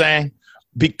what I'm saying?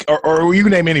 Or you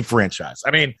name any franchise.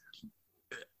 I mean,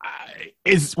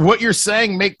 is what you're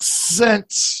saying makes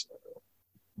sense,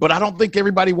 but I don't think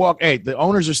everybody the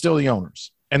owners are still the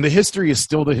owners, and the history is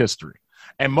still the history.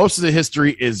 And most of the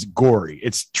history is gory.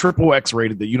 It's XXX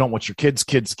rated that you don't want your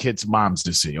kids' moms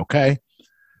to see, okay?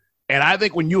 And I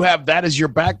think when you have that as your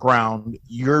background,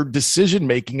 your decision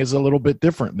making is a little bit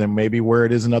different than maybe where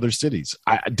it is in other cities.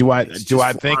 Do I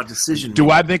think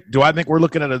we're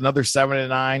looking at another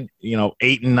 7-9,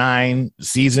 8-9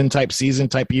 season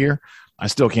type year? I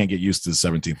still can't get used to the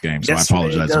 17th game, so I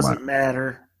apologize. It doesn't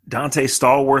matter. Dante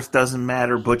Stallworth doesn't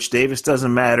matter. Butch Davis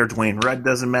doesn't matter. Dwayne Rudd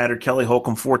doesn't matter. Kelly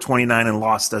Holcomb, 429 and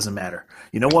lost doesn't matter.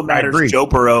 You know what matters? Joe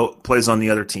Burrow plays on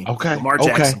the other team. Okay. Lamar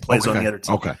Jackson plays on the other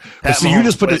team. Okay. Pat So Mahomes you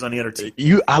just put plays it on the other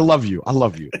team. I love you.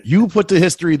 You put the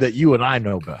history that you and I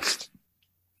know best.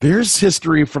 There's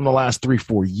history from the last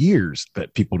 3-4 years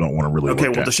that people don't want to really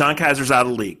look at. Deshaun Kaiser's out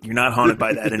of the league. You're not haunted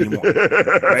by that anymore.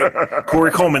 Right? Corey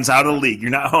Coleman's out of the league.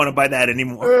 You're not haunted by that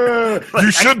anymore.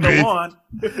 You should be. Go on.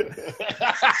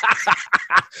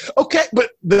 Okay,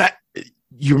 but that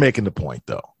you're making the point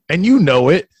though, and you know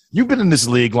it. You've been in this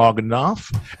league long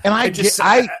enough, and I just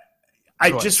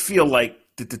feel like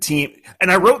that the team.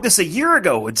 And I wrote this a year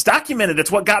ago. It's documented. It's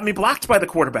what got me blocked by the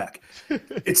quarterback.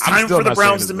 It's time for the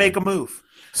Browns to make a move.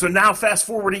 So now, fast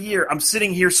forward a year, I'm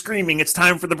sitting here screaming, it's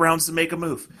time for the Browns to make a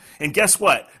move. And guess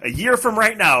what? A year from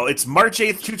right now, it's March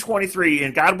 8th, 2023,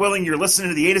 and God willing, you're listening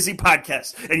to the A to Z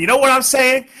podcast. And you know what I'm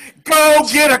saying? Go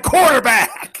get a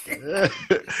quarterback!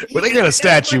 Well, they get a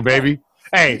statue, baby.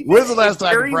 Hey, when's the last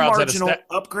time the Browns had a marginal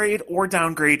upgrade or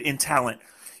downgrade in talent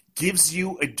gives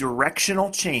you a directional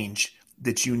change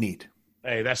that you need.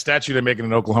 Hey, that statue they're making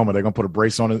in Oklahoma, they're going to put a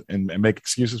brace on it and make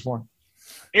excuses for him?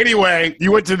 Anyway,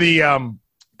 you went to the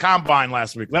Combine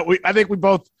last week.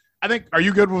 I think, are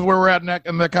you good with where we're at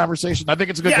in that conversation? I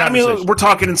think it's a good conversation. I mean, we're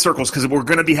talking in circles because we're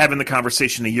going to be having the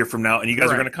conversation a year from now, and you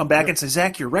guys are going to come back and say,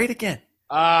 Zach, you're right again.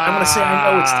 I'm going to say,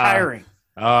 I know it's tiring.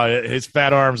 His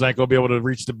fat arms ain't going to be able to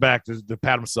reach the back to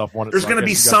pat himself on it. There's going to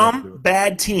be some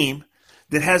bad team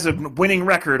that has a winning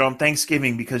record on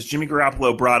Thanksgiving because Jimmy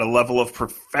Garoppolo brought a level of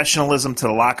professionalism to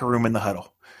the locker room in the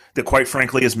huddle that, quite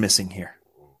frankly, is missing here.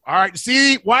 All right.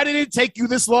 See, why did it take you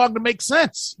this long to make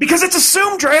sense? Because it's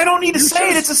assumed, Dre. I don't need to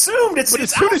say it. It's assumed. As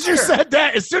soon as you said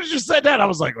that, I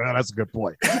was like, well, that's a good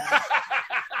point.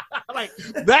 Like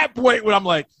that point when I'm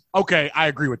like, okay, I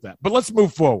agree with that. But let's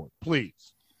move forward,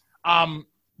 please.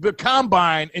 The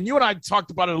Combine, and you and I talked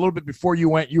about it a little bit before you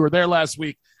went. You were there last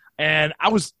week, and I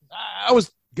was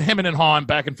hemming and hawing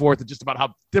back and forth just about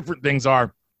how different things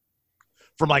are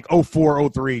from like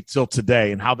 04, 03 till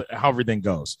today and how everything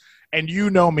goes. And you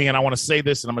know me, and I want to say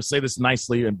this, and I'm going to say this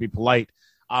nicely and be polite.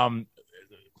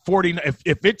 40.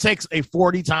 If it takes a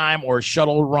 40 time or a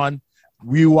shuttle run,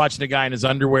 you watching a guy in his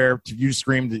underwear, you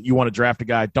scream that you want to draft a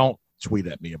guy, don't tweet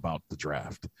at me about the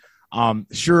draft.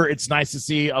 Sure, it's nice to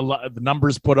see a lot of the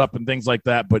numbers put up and things like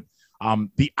that, but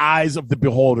the eyes of the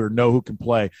beholder know who can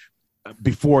play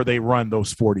before they run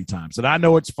those 40 times. And I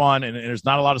know it's fun, and there's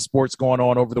not a lot of sports going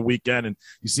on over the weekend, and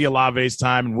you see Olave's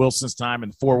time and Wilson's time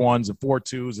and 4-1s and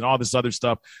 4-2s and all this other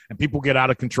stuff, and people get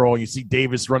out of control. You see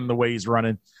Davis running the way he's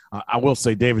running. I will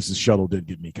say Davis's shuttle did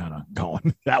get me kind of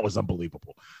going. That was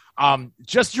unbelievable.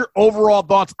 Just your overall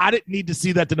thoughts. I didn't need to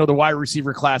see that to know the wide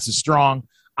receiver class is strong.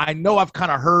 I know I've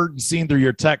kind of heard and seen through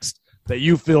your text that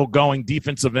you feel going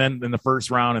defensive end in the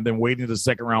first round and then waiting to the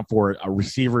second round for a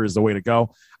receiver is the way to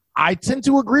go. I tend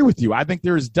to agree with you. I think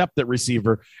there is depth at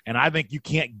receiver, and I think you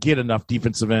can't get enough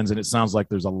defensive ends, and it sounds like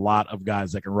there's a lot of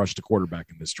guys that can rush the quarterback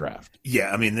in this draft.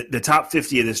 Yeah, I mean, the top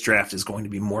 50 of this draft is going to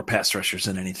be more pass rushers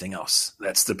than anything else.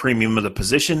 That's the premium of the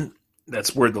position.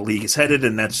 That's where the league is headed,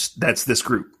 and that's this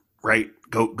group, right?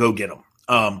 Go get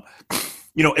them.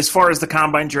 As far as the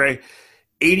Combine, Dre,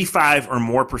 85 or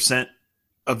more percent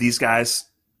of these guys,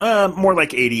 more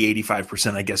like 80,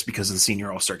 85%, I guess, because of the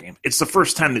senior all-star game. It's the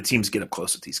first time that teams get up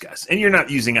close with these guys. And you're not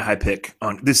using a high pick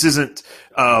on – this isn't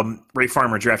Ray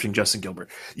Farmer drafting Justin Gilbert.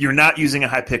 You're not using a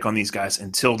high pick on these guys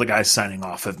until the guys signing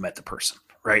off have met the person,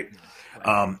 right?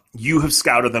 You have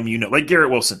scouted them, like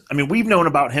Garrett Wilson. I mean, we've known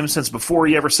about him since before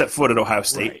he ever set foot at Ohio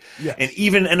State. Right. Yes. And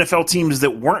even NFL teams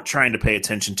that weren't trying to pay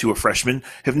attention to a freshman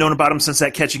have known about him since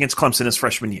that catch against Clemson his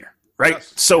freshman year, right?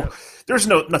 Yes. So yes. There's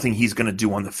nothing he's going to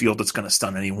do on the field that's going to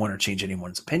stun anyone or change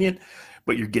anyone's opinion,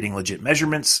 but you're getting legit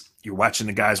measurements. You're watching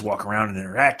the guys walk around and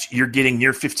interact. You're getting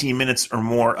near 15 minutes or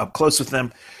more up close with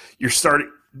them.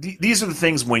 These are the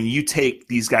things when you take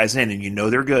these guys in and you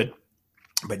know they're good,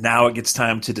 but now it gets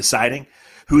time to deciding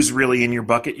who's really in your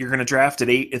bucket you're going to draft at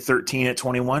 8, at 13, at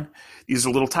 21. These are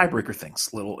little tiebreaker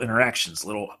things, little interactions,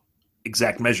 little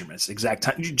exact measurements, exact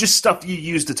time, just stuff you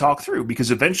use to talk through, because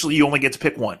eventually you only get to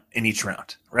pick one in each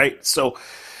round, right? So,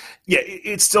 yeah,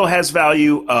 it still has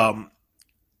value.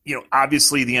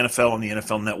 Obviously the NFL and the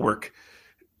NFL Network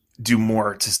do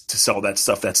more to sell that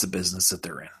stuff. That's the business that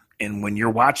they're in. And when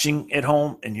you're watching at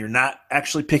home and you're not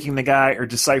actually picking the guy or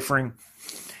deciphering,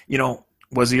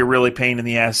 was he a really pain in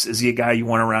the ass? Is he a guy you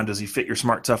want around? Does he fit your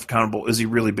smart, tough, accountable? Is he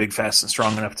really big, fast, and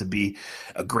strong enough to be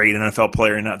a great NFL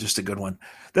player and not just a good one?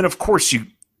 Then, of course,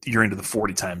 you're into the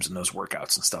 40 times in those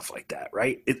workouts and stuff like that,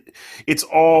 right? It's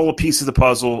all a piece of the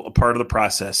puzzle, a part of the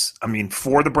process. I mean,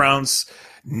 for the Browns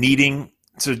needing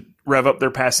to rev up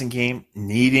their passing game,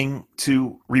 needing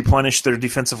to replenish their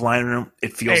defensive line room,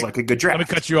 it feels like a good draft. Let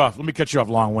me cut you off,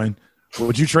 Long Win.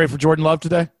 Would you trade for Jordan Love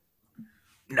today?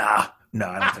 Nah,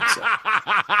 I don't think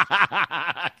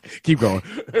so. Keep going.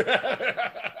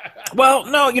 Well,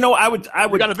 no, I would.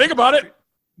 You got to think about it.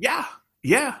 Yeah.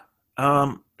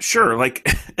 Sure. Like,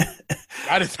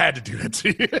 I just had to do that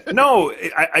to you. No,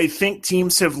 I think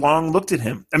teams have long looked at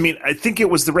him. I mean, I think it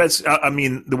was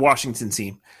the Washington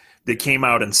team that came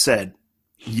out and said,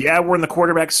 yeah, we're in the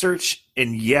quarterback search,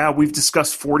 and yeah, we've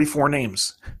discussed 44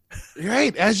 names.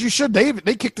 Right, as you should. They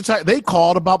kicked the tire. They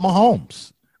called about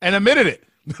Mahomes and admitted it.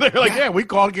 They're like, yeah, we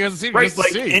called Kansas City. Right,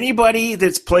 like anybody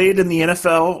that's played in the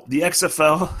NFL, the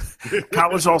XFL,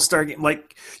 college all-star game,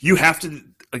 like you have to.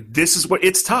 Like, this is what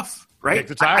it's tough, right?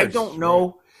 I don't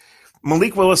know.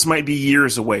 Malik Willis might be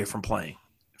years away from playing.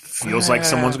 Feels like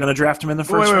someone's going to draft him in the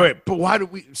first round. Wait. But why do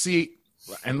we see?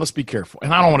 And let's be careful.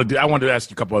 And I wanted to ask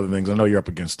you a couple other things. I know you're up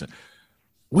against it.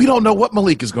 We don't know what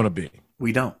Malik is going to be.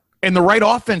 We don't. And the right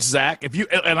offense, Zach. And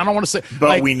I don't want to say,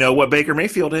 but we know what Baker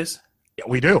Mayfield is. Yeah,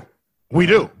 we do. We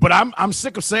do. But I'm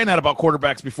sick of saying that about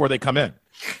quarterbacks before they come in.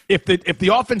 If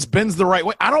the offense bends the right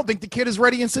way, I don't think the kid is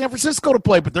ready in San Francisco to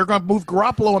play, but they're going to move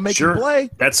Garoppolo and make him play.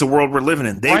 That's the world we're living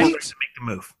in. They were ready to make the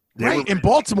move. In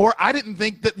Baltimore, I didn't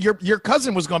think that your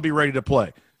cousin was going to be ready to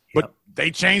play. But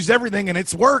they changed everything, and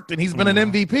it's worked, and he's been an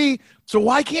MVP. So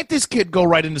why can't this kid go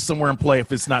right into somewhere and play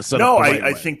if it's not set up the right way?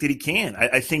 I think that he can.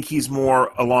 I think he's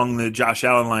more along the Josh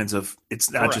Allen lines of it's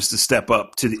not just a step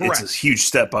up. It's a huge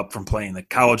step up from playing the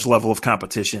college level of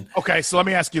competition. Okay, so let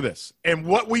me ask you this. And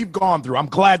what we've gone through, I'm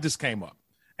glad this came up.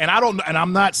 And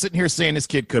I'm not sitting here saying this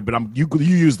kid could, but you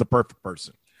use the perfect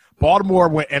person. Baltimore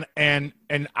went and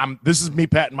this is me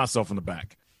patting myself on the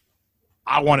back.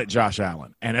 I wanted Josh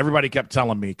Allen, and everybody kept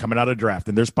telling me coming out of the draft,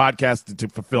 and there's podcasts to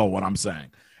fulfill what I'm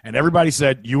saying. And everybody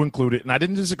said, you included, and I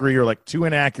didn't disagree. You're like too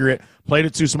inaccurate, played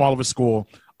at too small of a school,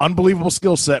 unbelievable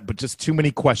skill set, but just too many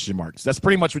question marks. That's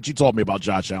pretty much what you told me about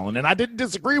Josh Allen, and I didn't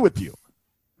disagree with you.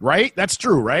 Right? That's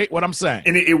true, right? What I'm saying.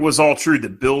 And it was all true. The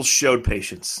Bills showed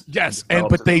patience. Yes,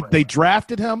 but they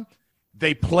drafted him,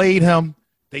 they played him,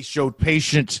 they showed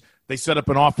patience, they set up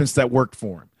an offense that worked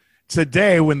for him.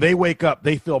 Today, when they wake up,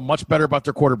 they feel much better about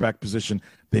their quarterback position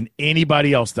than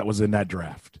anybody else that was in that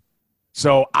draft.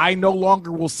 So I no longer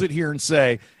will sit here and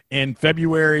say in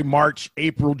February, March,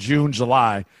 April, June,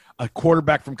 July, a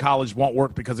quarterback from college won't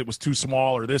work because it was too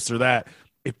small or this or that.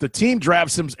 If the team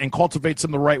drafts him and cultivates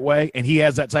him the right way and he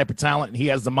has that type of talent and he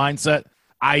has the mindset,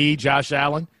 i.e. Josh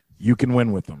Allen, you can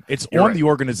win with him. It's You're on right. The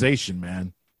organization,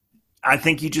 man. I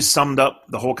think you just summed up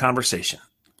the whole conversation.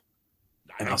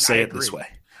 And I'll say it this way.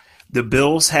 The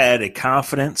Bills had a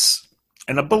confidence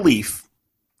and a belief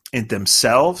in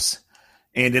themselves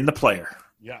and in the player,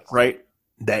 right?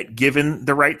 That given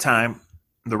the right time,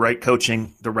 the right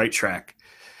coaching, the right track,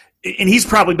 and he's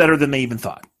probably better than they even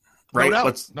thought, right?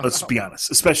 Let's be honest,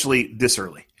 especially this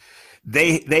early.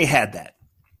 They had that,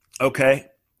 okay?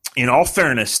 In all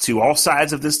fairness to all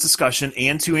sides of this discussion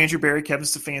and to Andrew Berry, Kevin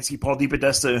Stefanski, Paul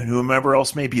DePodesta, and whomever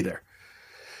else may be there,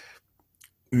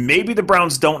 maybe the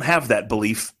Browns don't have that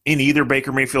belief in either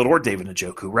Baker Mayfield or David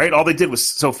Njoku, right? All they did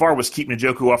so far was keep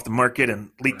Njoku off the market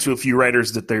and leak to a few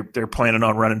writers that they're planning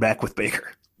on running back with Baker,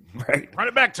 right? Run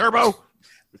it back, Turbo.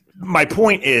 My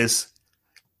point is,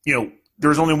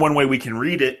 there's only one way we can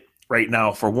read it right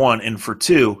now, for one, and for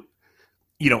two,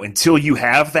 until you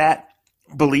have that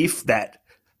belief, that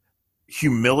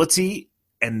humility,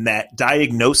 and that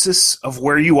diagnosis of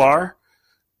where you are,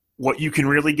 what you can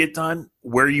really get done,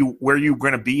 where you're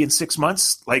going to be in 6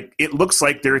 months. Like, it looks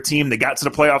like they're a team that got to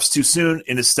the playoffs too soon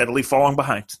and is steadily falling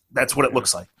behind. That's what it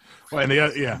looks like. Well, and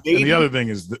the other thing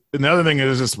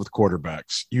is this with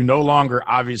quarterbacks. You no longer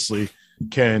obviously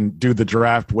can do the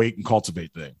draft, wait, and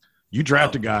cultivate thing. You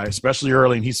draft a guy, especially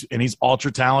early, and he's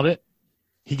ultra talented.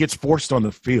 He gets forced on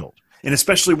the field, and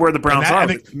especially where the Browns are,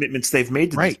 the commitments they've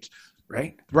made.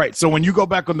 Right. So when you go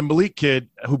back on the Malik kid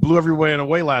who blew everyone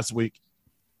away last week,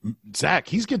 Zach,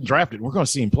 he's getting drafted. We're going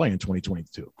to see him play in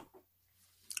 2022.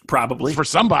 Probably. For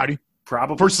somebody.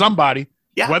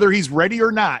 Yeah. Whether he's ready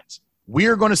or not, we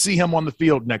are going to see him on the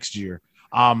field next year.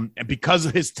 And because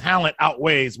of his talent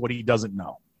outweighs what he doesn't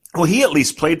know. Well, he at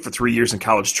least played for 3 years in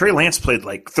college. Trey Lance played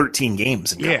like 13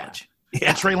 games in college. Yeah.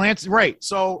 And Trey Lance, right.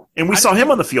 So, and we saw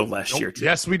him on the field last year, too.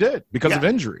 Yes, we did, because of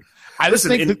injury. I just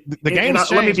think the game has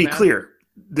changed. Let me be clear.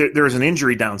 There's an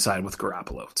injury downside with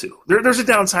Garoppolo, too. There's a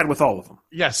downside with all of them.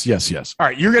 Yes. All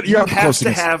right, you have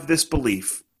to have this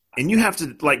belief, and you have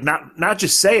to not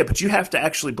just say it, but you have to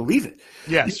actually believe it.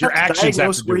 Yes, your actions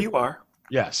have to where you are.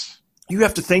 Yes, you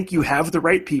have to think you have the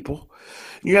right people.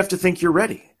 You have to think you're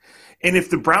ready. And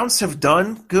if the Browns have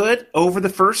done good over the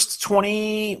first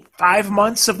 25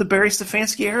 months of the Barry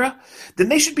Stefanski era, then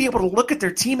they should be able to look at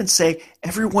their team and say,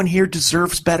 everyone here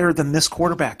deserves better than this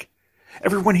quarterback.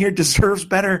 Everyone here deserves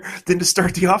better than to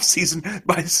start the offseason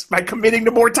by committing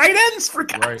to more tight ends, for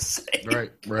God's sake.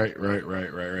 Right.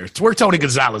 It's where Tony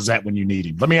Gonzalez at when you need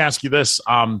him. Let me ask you this.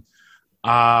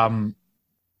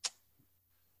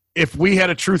 If we had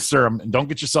a truth serum, and don't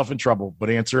get yourself in trouble, but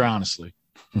answer honestly.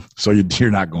 So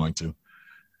you're not going to.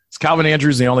 Is Calvin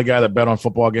Andrews the only guy that bet on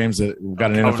football games that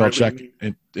got an NFL check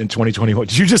in 2021?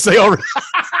 Did you just say already?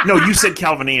 No, you said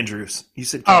Calvin Andrews. You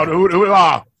said Calvin.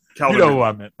 Calvin. You know who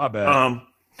I meant. My bad.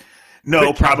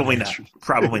 No, probably not.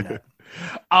 Probably not.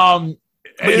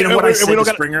 But you know what I said to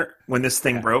Springer when this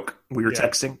thing broke? We were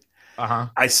texting.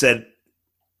 I said,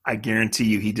 I guarantee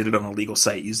you he did it on a legal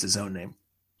site, used his own name.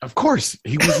 Of course.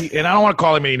 And I don't want to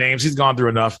call him any names. He's gone through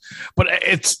enough. But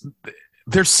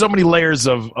there's so many layers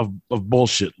of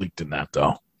bullshit leaked in that,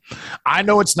 though. I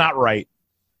know it's not right,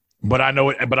 but I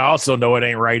also know it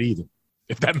ain't right either,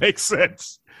 if that makes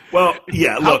sense. Well,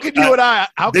 yeah. Look,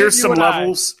 there's some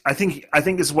levels. I think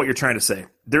this is what you're trying to say.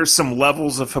 There's some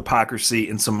levels of hypocrisy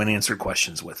and some unanswered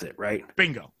questions with it, right?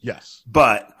 Bingo. Yes.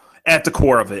 But at the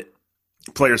core of it,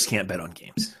 players can't bet on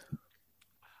games.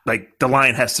 Like, the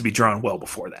line has to be drawn well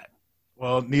before that.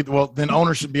 Well, then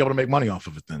owners should be able to make money off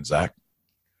of it then, Zach.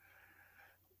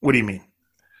 What do you mean?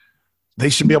 They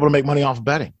should be able to make money off of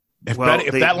betting. If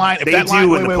that line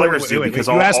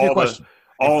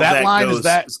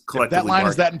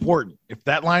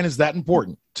is that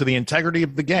important to the integrity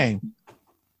of the game,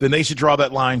 then they should draw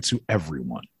that line to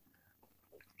everyone.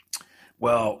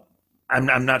 Well,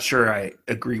 I'm not sure I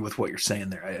agree with what you're saying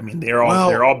there. I mean, they're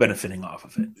all benefiting off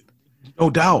of it.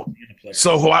 No doubt.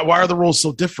 So why are the rules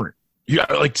so different?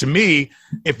 To me,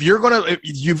 if you're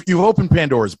you've opened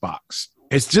Pandora's box.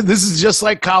 This is just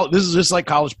like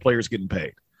college players getting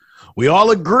paid. We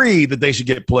all agree that they should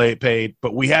get paid,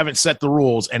 but we haven't set the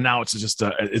rules, and now it's just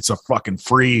a fucking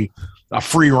free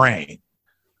reign.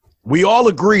 We all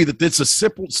agree that it's a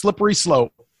slippery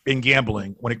slope in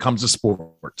gambling when it comes to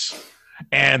sports,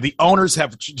 and the owners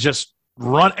have just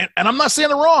run. And I'm not saying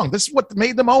they're wrong. This is what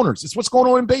made them owners. It's what's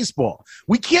going on in baseball.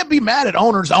 We can't be mad at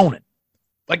owners owning.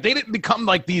 Like, they didn't become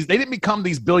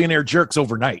these billionaire jerks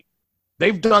overnight.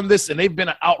 They've done this, and they've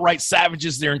been outright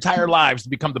savages their entire lives to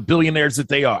become the billionaires that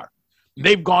they are.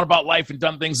 They've gone about life and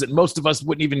done things that most of us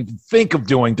wouldn't even think of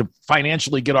doing to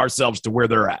financially get ourselves to where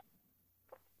they're at.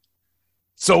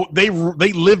 So they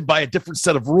live by a different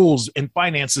set of rules in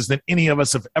finances than any of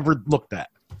us have ever looked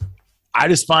at. I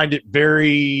just find it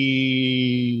very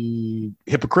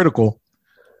hypocritical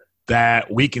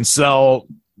that we can sell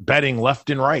betting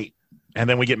left and right, and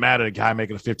then we get mad at a guy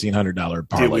making a $1,500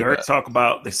 parlay. Did we already talk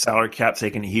about the salary cap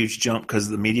taking a huge jump because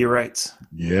of the media rights?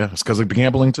 Yeah, it's because of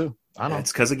gambling too. I know. Yeah,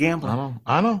 it's because of gambling.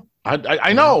 I know.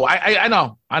 I know.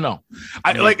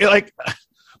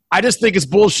 I just think it's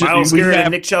bullshit. Myles Garrett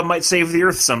and Nick Chubb might save the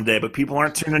earth someday, but people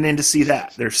aren't tuning in to see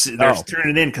that. They're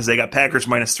tuning in because they got Packers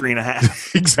minus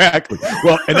 3.5. Exactly.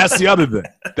 Well, and that's the other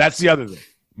thing.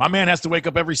 My man has to wake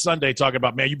up every Sunday talking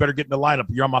about, man, you better get in the lineup.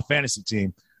 You're on my fantasy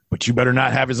team. But you better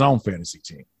not have his own fantasy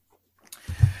team.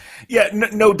 Yeah,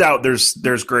 no doubt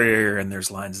there's gray area and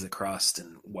there's lines that crossed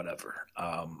and whatever.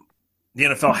 The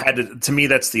NFL had to me,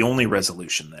 that's the only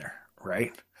resolution there,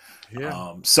 right?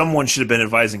 Yeah. Someone should have been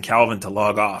advising Calvin to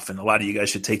log off, and a lot of you guys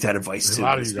should take that advice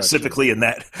too, specifically in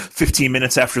that 15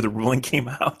 minutes after the ruling came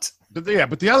out. But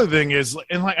the other thing is,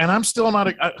 and I'm still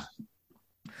not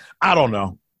I don't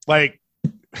know. Like,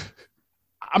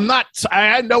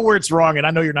 I know where it's wrong, and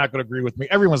I know you're not going to agree with me.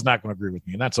 Everyone's not going to agree with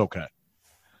me, and that's okay.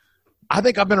 I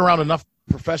think I've been around enough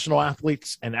professional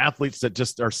athletes and athletes that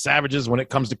just are savages when it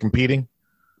comes to competing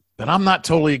that I'm not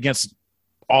totally against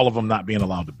all of them not being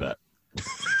allowed to bet.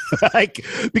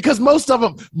 Because most of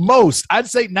them, I'd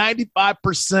say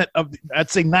 90%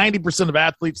 of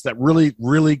athletes that really,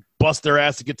 really bust their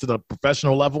ass to get to the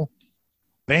professional level,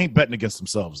 they ain't betting against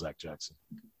themselves, Zach Jackson.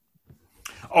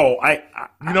 Oh,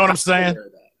 you know what I'm saying?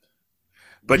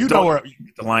 But the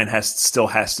line still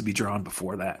has to be drawn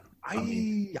before that.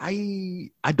 I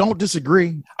don't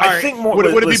disagree. I think more.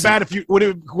 Would it be bad if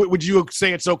would you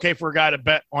say it's okay for a guy to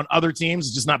bet on other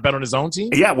teams, just not bet on his own team?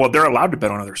 Yeah, well, they're allowed to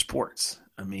bet on other sports.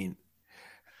 I mean,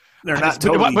 they're not.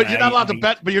 But you're not allowed to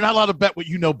bet. But you're not allowed to bet what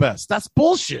you know best. That's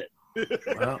bullshit.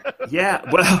 Well, yeah.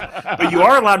 Well, but you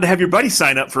are allowed to have your buddy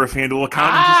sign up for a FanDuel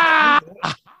account.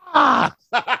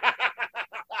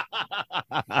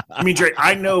 I mean, Dre,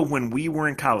 I know when we were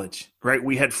in college, right,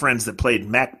 we had friends that played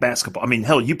MAC basketball. I mean,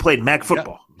 hell, you played MAC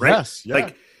football, right? Yes. Yeah.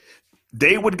 Like,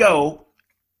 they would go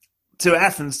to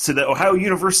Athens, to the Ohio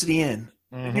University Inn,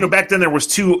 back then there was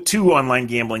two online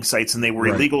gambling sites, and they were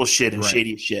illegal as shit and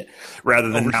shady as shit, rather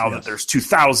than now that there's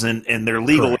 2,000 and they're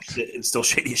legal as shit and still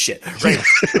shady as shit. Right.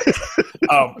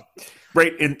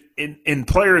 Right. And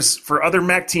players for other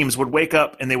MAC teams would wake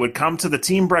up and they would come to the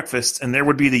team breakfast, and there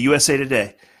would be the USA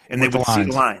Today, and they would see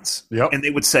the lines. Yep. And they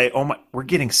would say, "Oh my, we're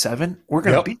getting 7. We're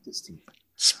going to beat this team."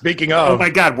 Speaking of, oh my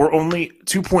God, we're only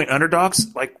 2-point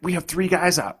underdogs. Like, we have 3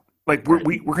 guys out. Like, we're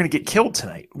going to get killed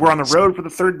tonight. We're on the road for the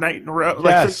third night in a row.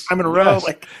 Like, third time in a row.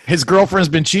 Like, his girlfriend's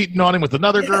been cheating on him with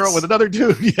another girl, with another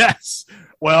dude. Yes.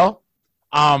 Well,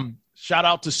 shout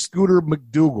out to Scooter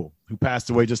McDougal, who passed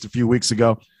away just a few weeks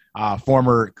ago.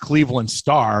 Former Cleveland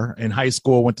star in high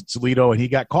school, went to Toledo, and he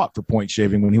got caught for point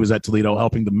shaving when he was at Toledo,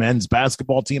 helping the men's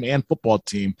basketball team and football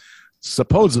team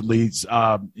supposedly,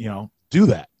 do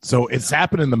that. So it's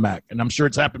happened in the MAC, and I'm sure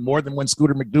it's happened more than when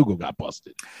Scooter McDougal got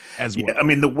busted as well. I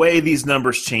mean, the way these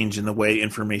numbers change and the way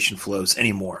information flows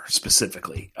anymore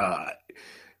specifically,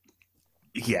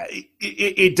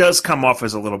 it does come off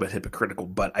as a little bit hypocritical,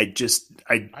 but I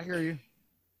hear you.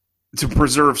 To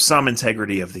preserve some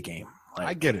integrity of the game. Like,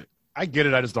 I get it. I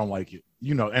just don't like it.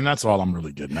 And that's all I'm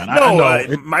really getting at.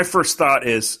 My first thought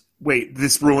is, wait,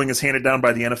 this ruling is handed down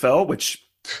by the NFL, which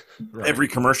every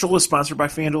commercial is sponsored by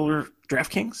FanDuel or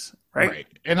DraftKings, right?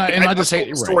 And I just hate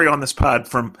the story on this pod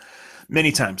from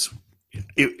many times.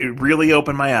 It really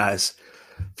opened my eyes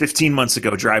 15 months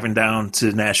ago driving down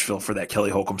to Nashville for that Kelly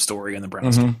Holcomb story in the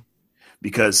Browns game,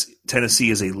 because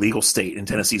Tennessee is a legal state, and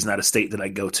Tennessee is not a state that I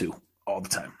go to all the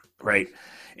time, right?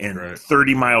 And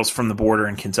 30 miles from the border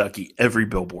in Kentucky, every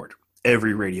billboard,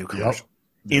 every radio commercial,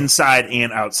 inside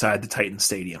and outside the Titan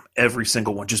Stadium, every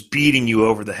single one, just beating you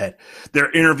over the head.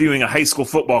 They're interviewing a high school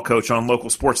football coach on local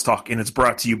sports talk, and it's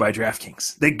brought to you by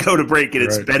DraftKings. They go to break, and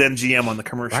it's BetMGM on the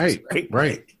commercials.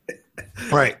 Right.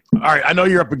 All right, I know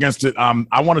you're up against it.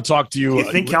 I want to talk to you.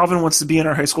 You think Calvin wants to be in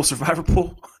our high school survivor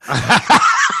pool?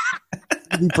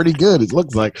 Pretty good, it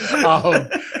looks like.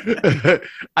 I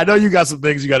know you got some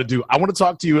things you got to do. I want to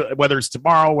talk to you, whether it's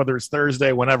tomorrow, whether it's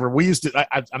Thursday, whenever.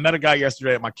 I met a guy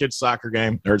yesterday at my kids' soccer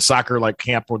game, or soccer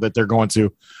camp that they're going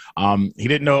to. He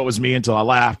didn't know it was me until I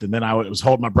laughed, and then I was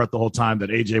holding my breath the whole time that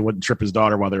AJ wouldn't trip his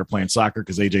daughter while they were playing soccer,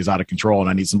 because AJ's out of control, and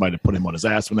I need somebody to put him on his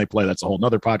ass when they play. That's a whole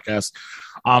nother podcast.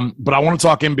 But I want to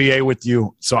talk NBA with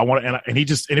you. So I want to, and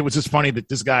it was just funny that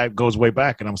this guy goes way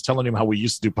back, and I was telling him how we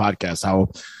used to do podcasts, how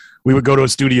we would go to a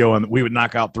studio and we would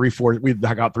knock out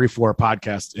 3-4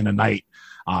 podcasts in a night,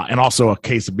 and also a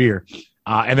case of beer.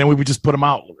 And then we would just put them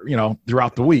out,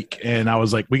 throughout the week. And I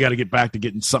was like, we got to get back to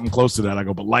getting something close to that. I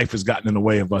go, but life has gotten in the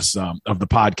way of us, of the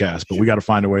podcast, but we got to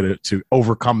find a way to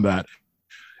overcome that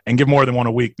and give more than one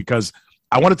a week, because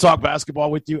I want to talk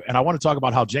basketball with you. And I want to talk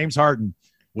about how James Harden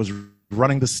was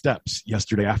running the steps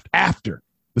yesterday after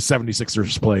the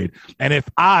 76ers played. And if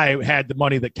I had the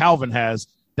money that Calvin has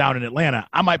down in Atlanta,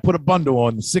 I might put a bundle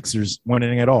on the Sixers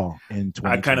winning it all in 2022.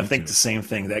 I kind of think the same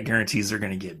thing. That guarantees they're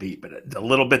going to get beat. But the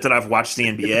little bit that I've watched the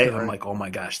NBA, I'm like, oh my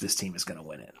gosh, this team is going to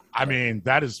win it. I mean,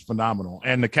 that is phenomenal.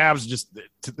 And the Cavs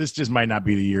this just might not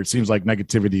be the year. It seems like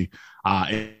negativity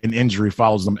and injury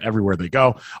follows them everywhere they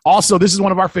go. Also, this is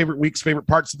one of our favorite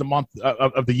parts of the month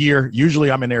of the year. Usually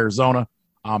I'm in Arizona.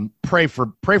 Pray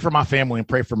for my family and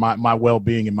pray for my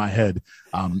well-being in my head.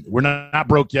 We're not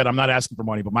broke yet. I'm not asking for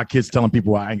money, but my kid's telling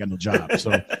people I ain't got no job.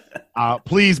 So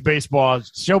please, baseball,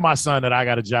 show my son that I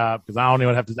got a job, because I don't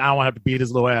want to have to beat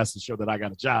his little ass to show that I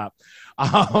got a job.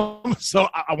 So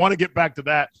I want to get back to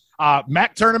that.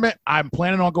 MAC tournament, I'm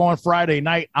planning on going Friday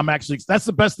night. That's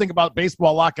the best thing about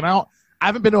baseball locking out. I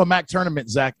haven't been to a MAC tournament,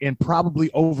 Zach, in probably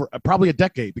a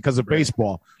decade because of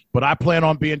baseball. But I plan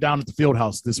on being down at the field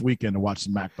house this weekend to watch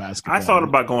some MAC basketball. I thought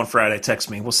about going Friday. Text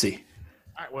me. We'll see.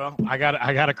 All right, well, I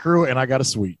got a crew and I got a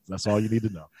suite. That's all you need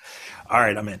to know. All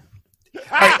right, I'm in.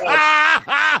 All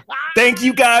right, thank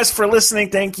you guys for listening.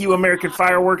 Thank you, American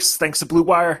Fireworks. Thanks to Blue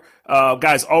Wire.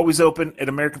 Guys, always open at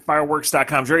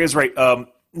AmericanFireworks.com. Dre is right.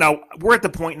 Now, we're at the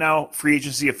point now, free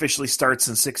agency officially starts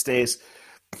in 6 days.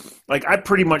 Like, I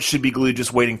pretty much should be glued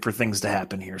just waiting for things to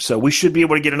happen here. So we should be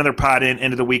able to get another pod in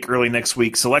end of the week, early next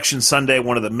week. Selection Sunday,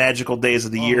 one of the magical days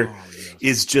of the year,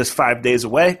 is just 5 days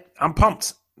away. I'm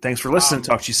pumped. Thanks for listening.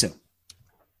 Talk to you soon.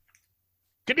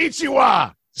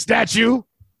 Konnichiwa, statue.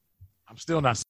 I'm still not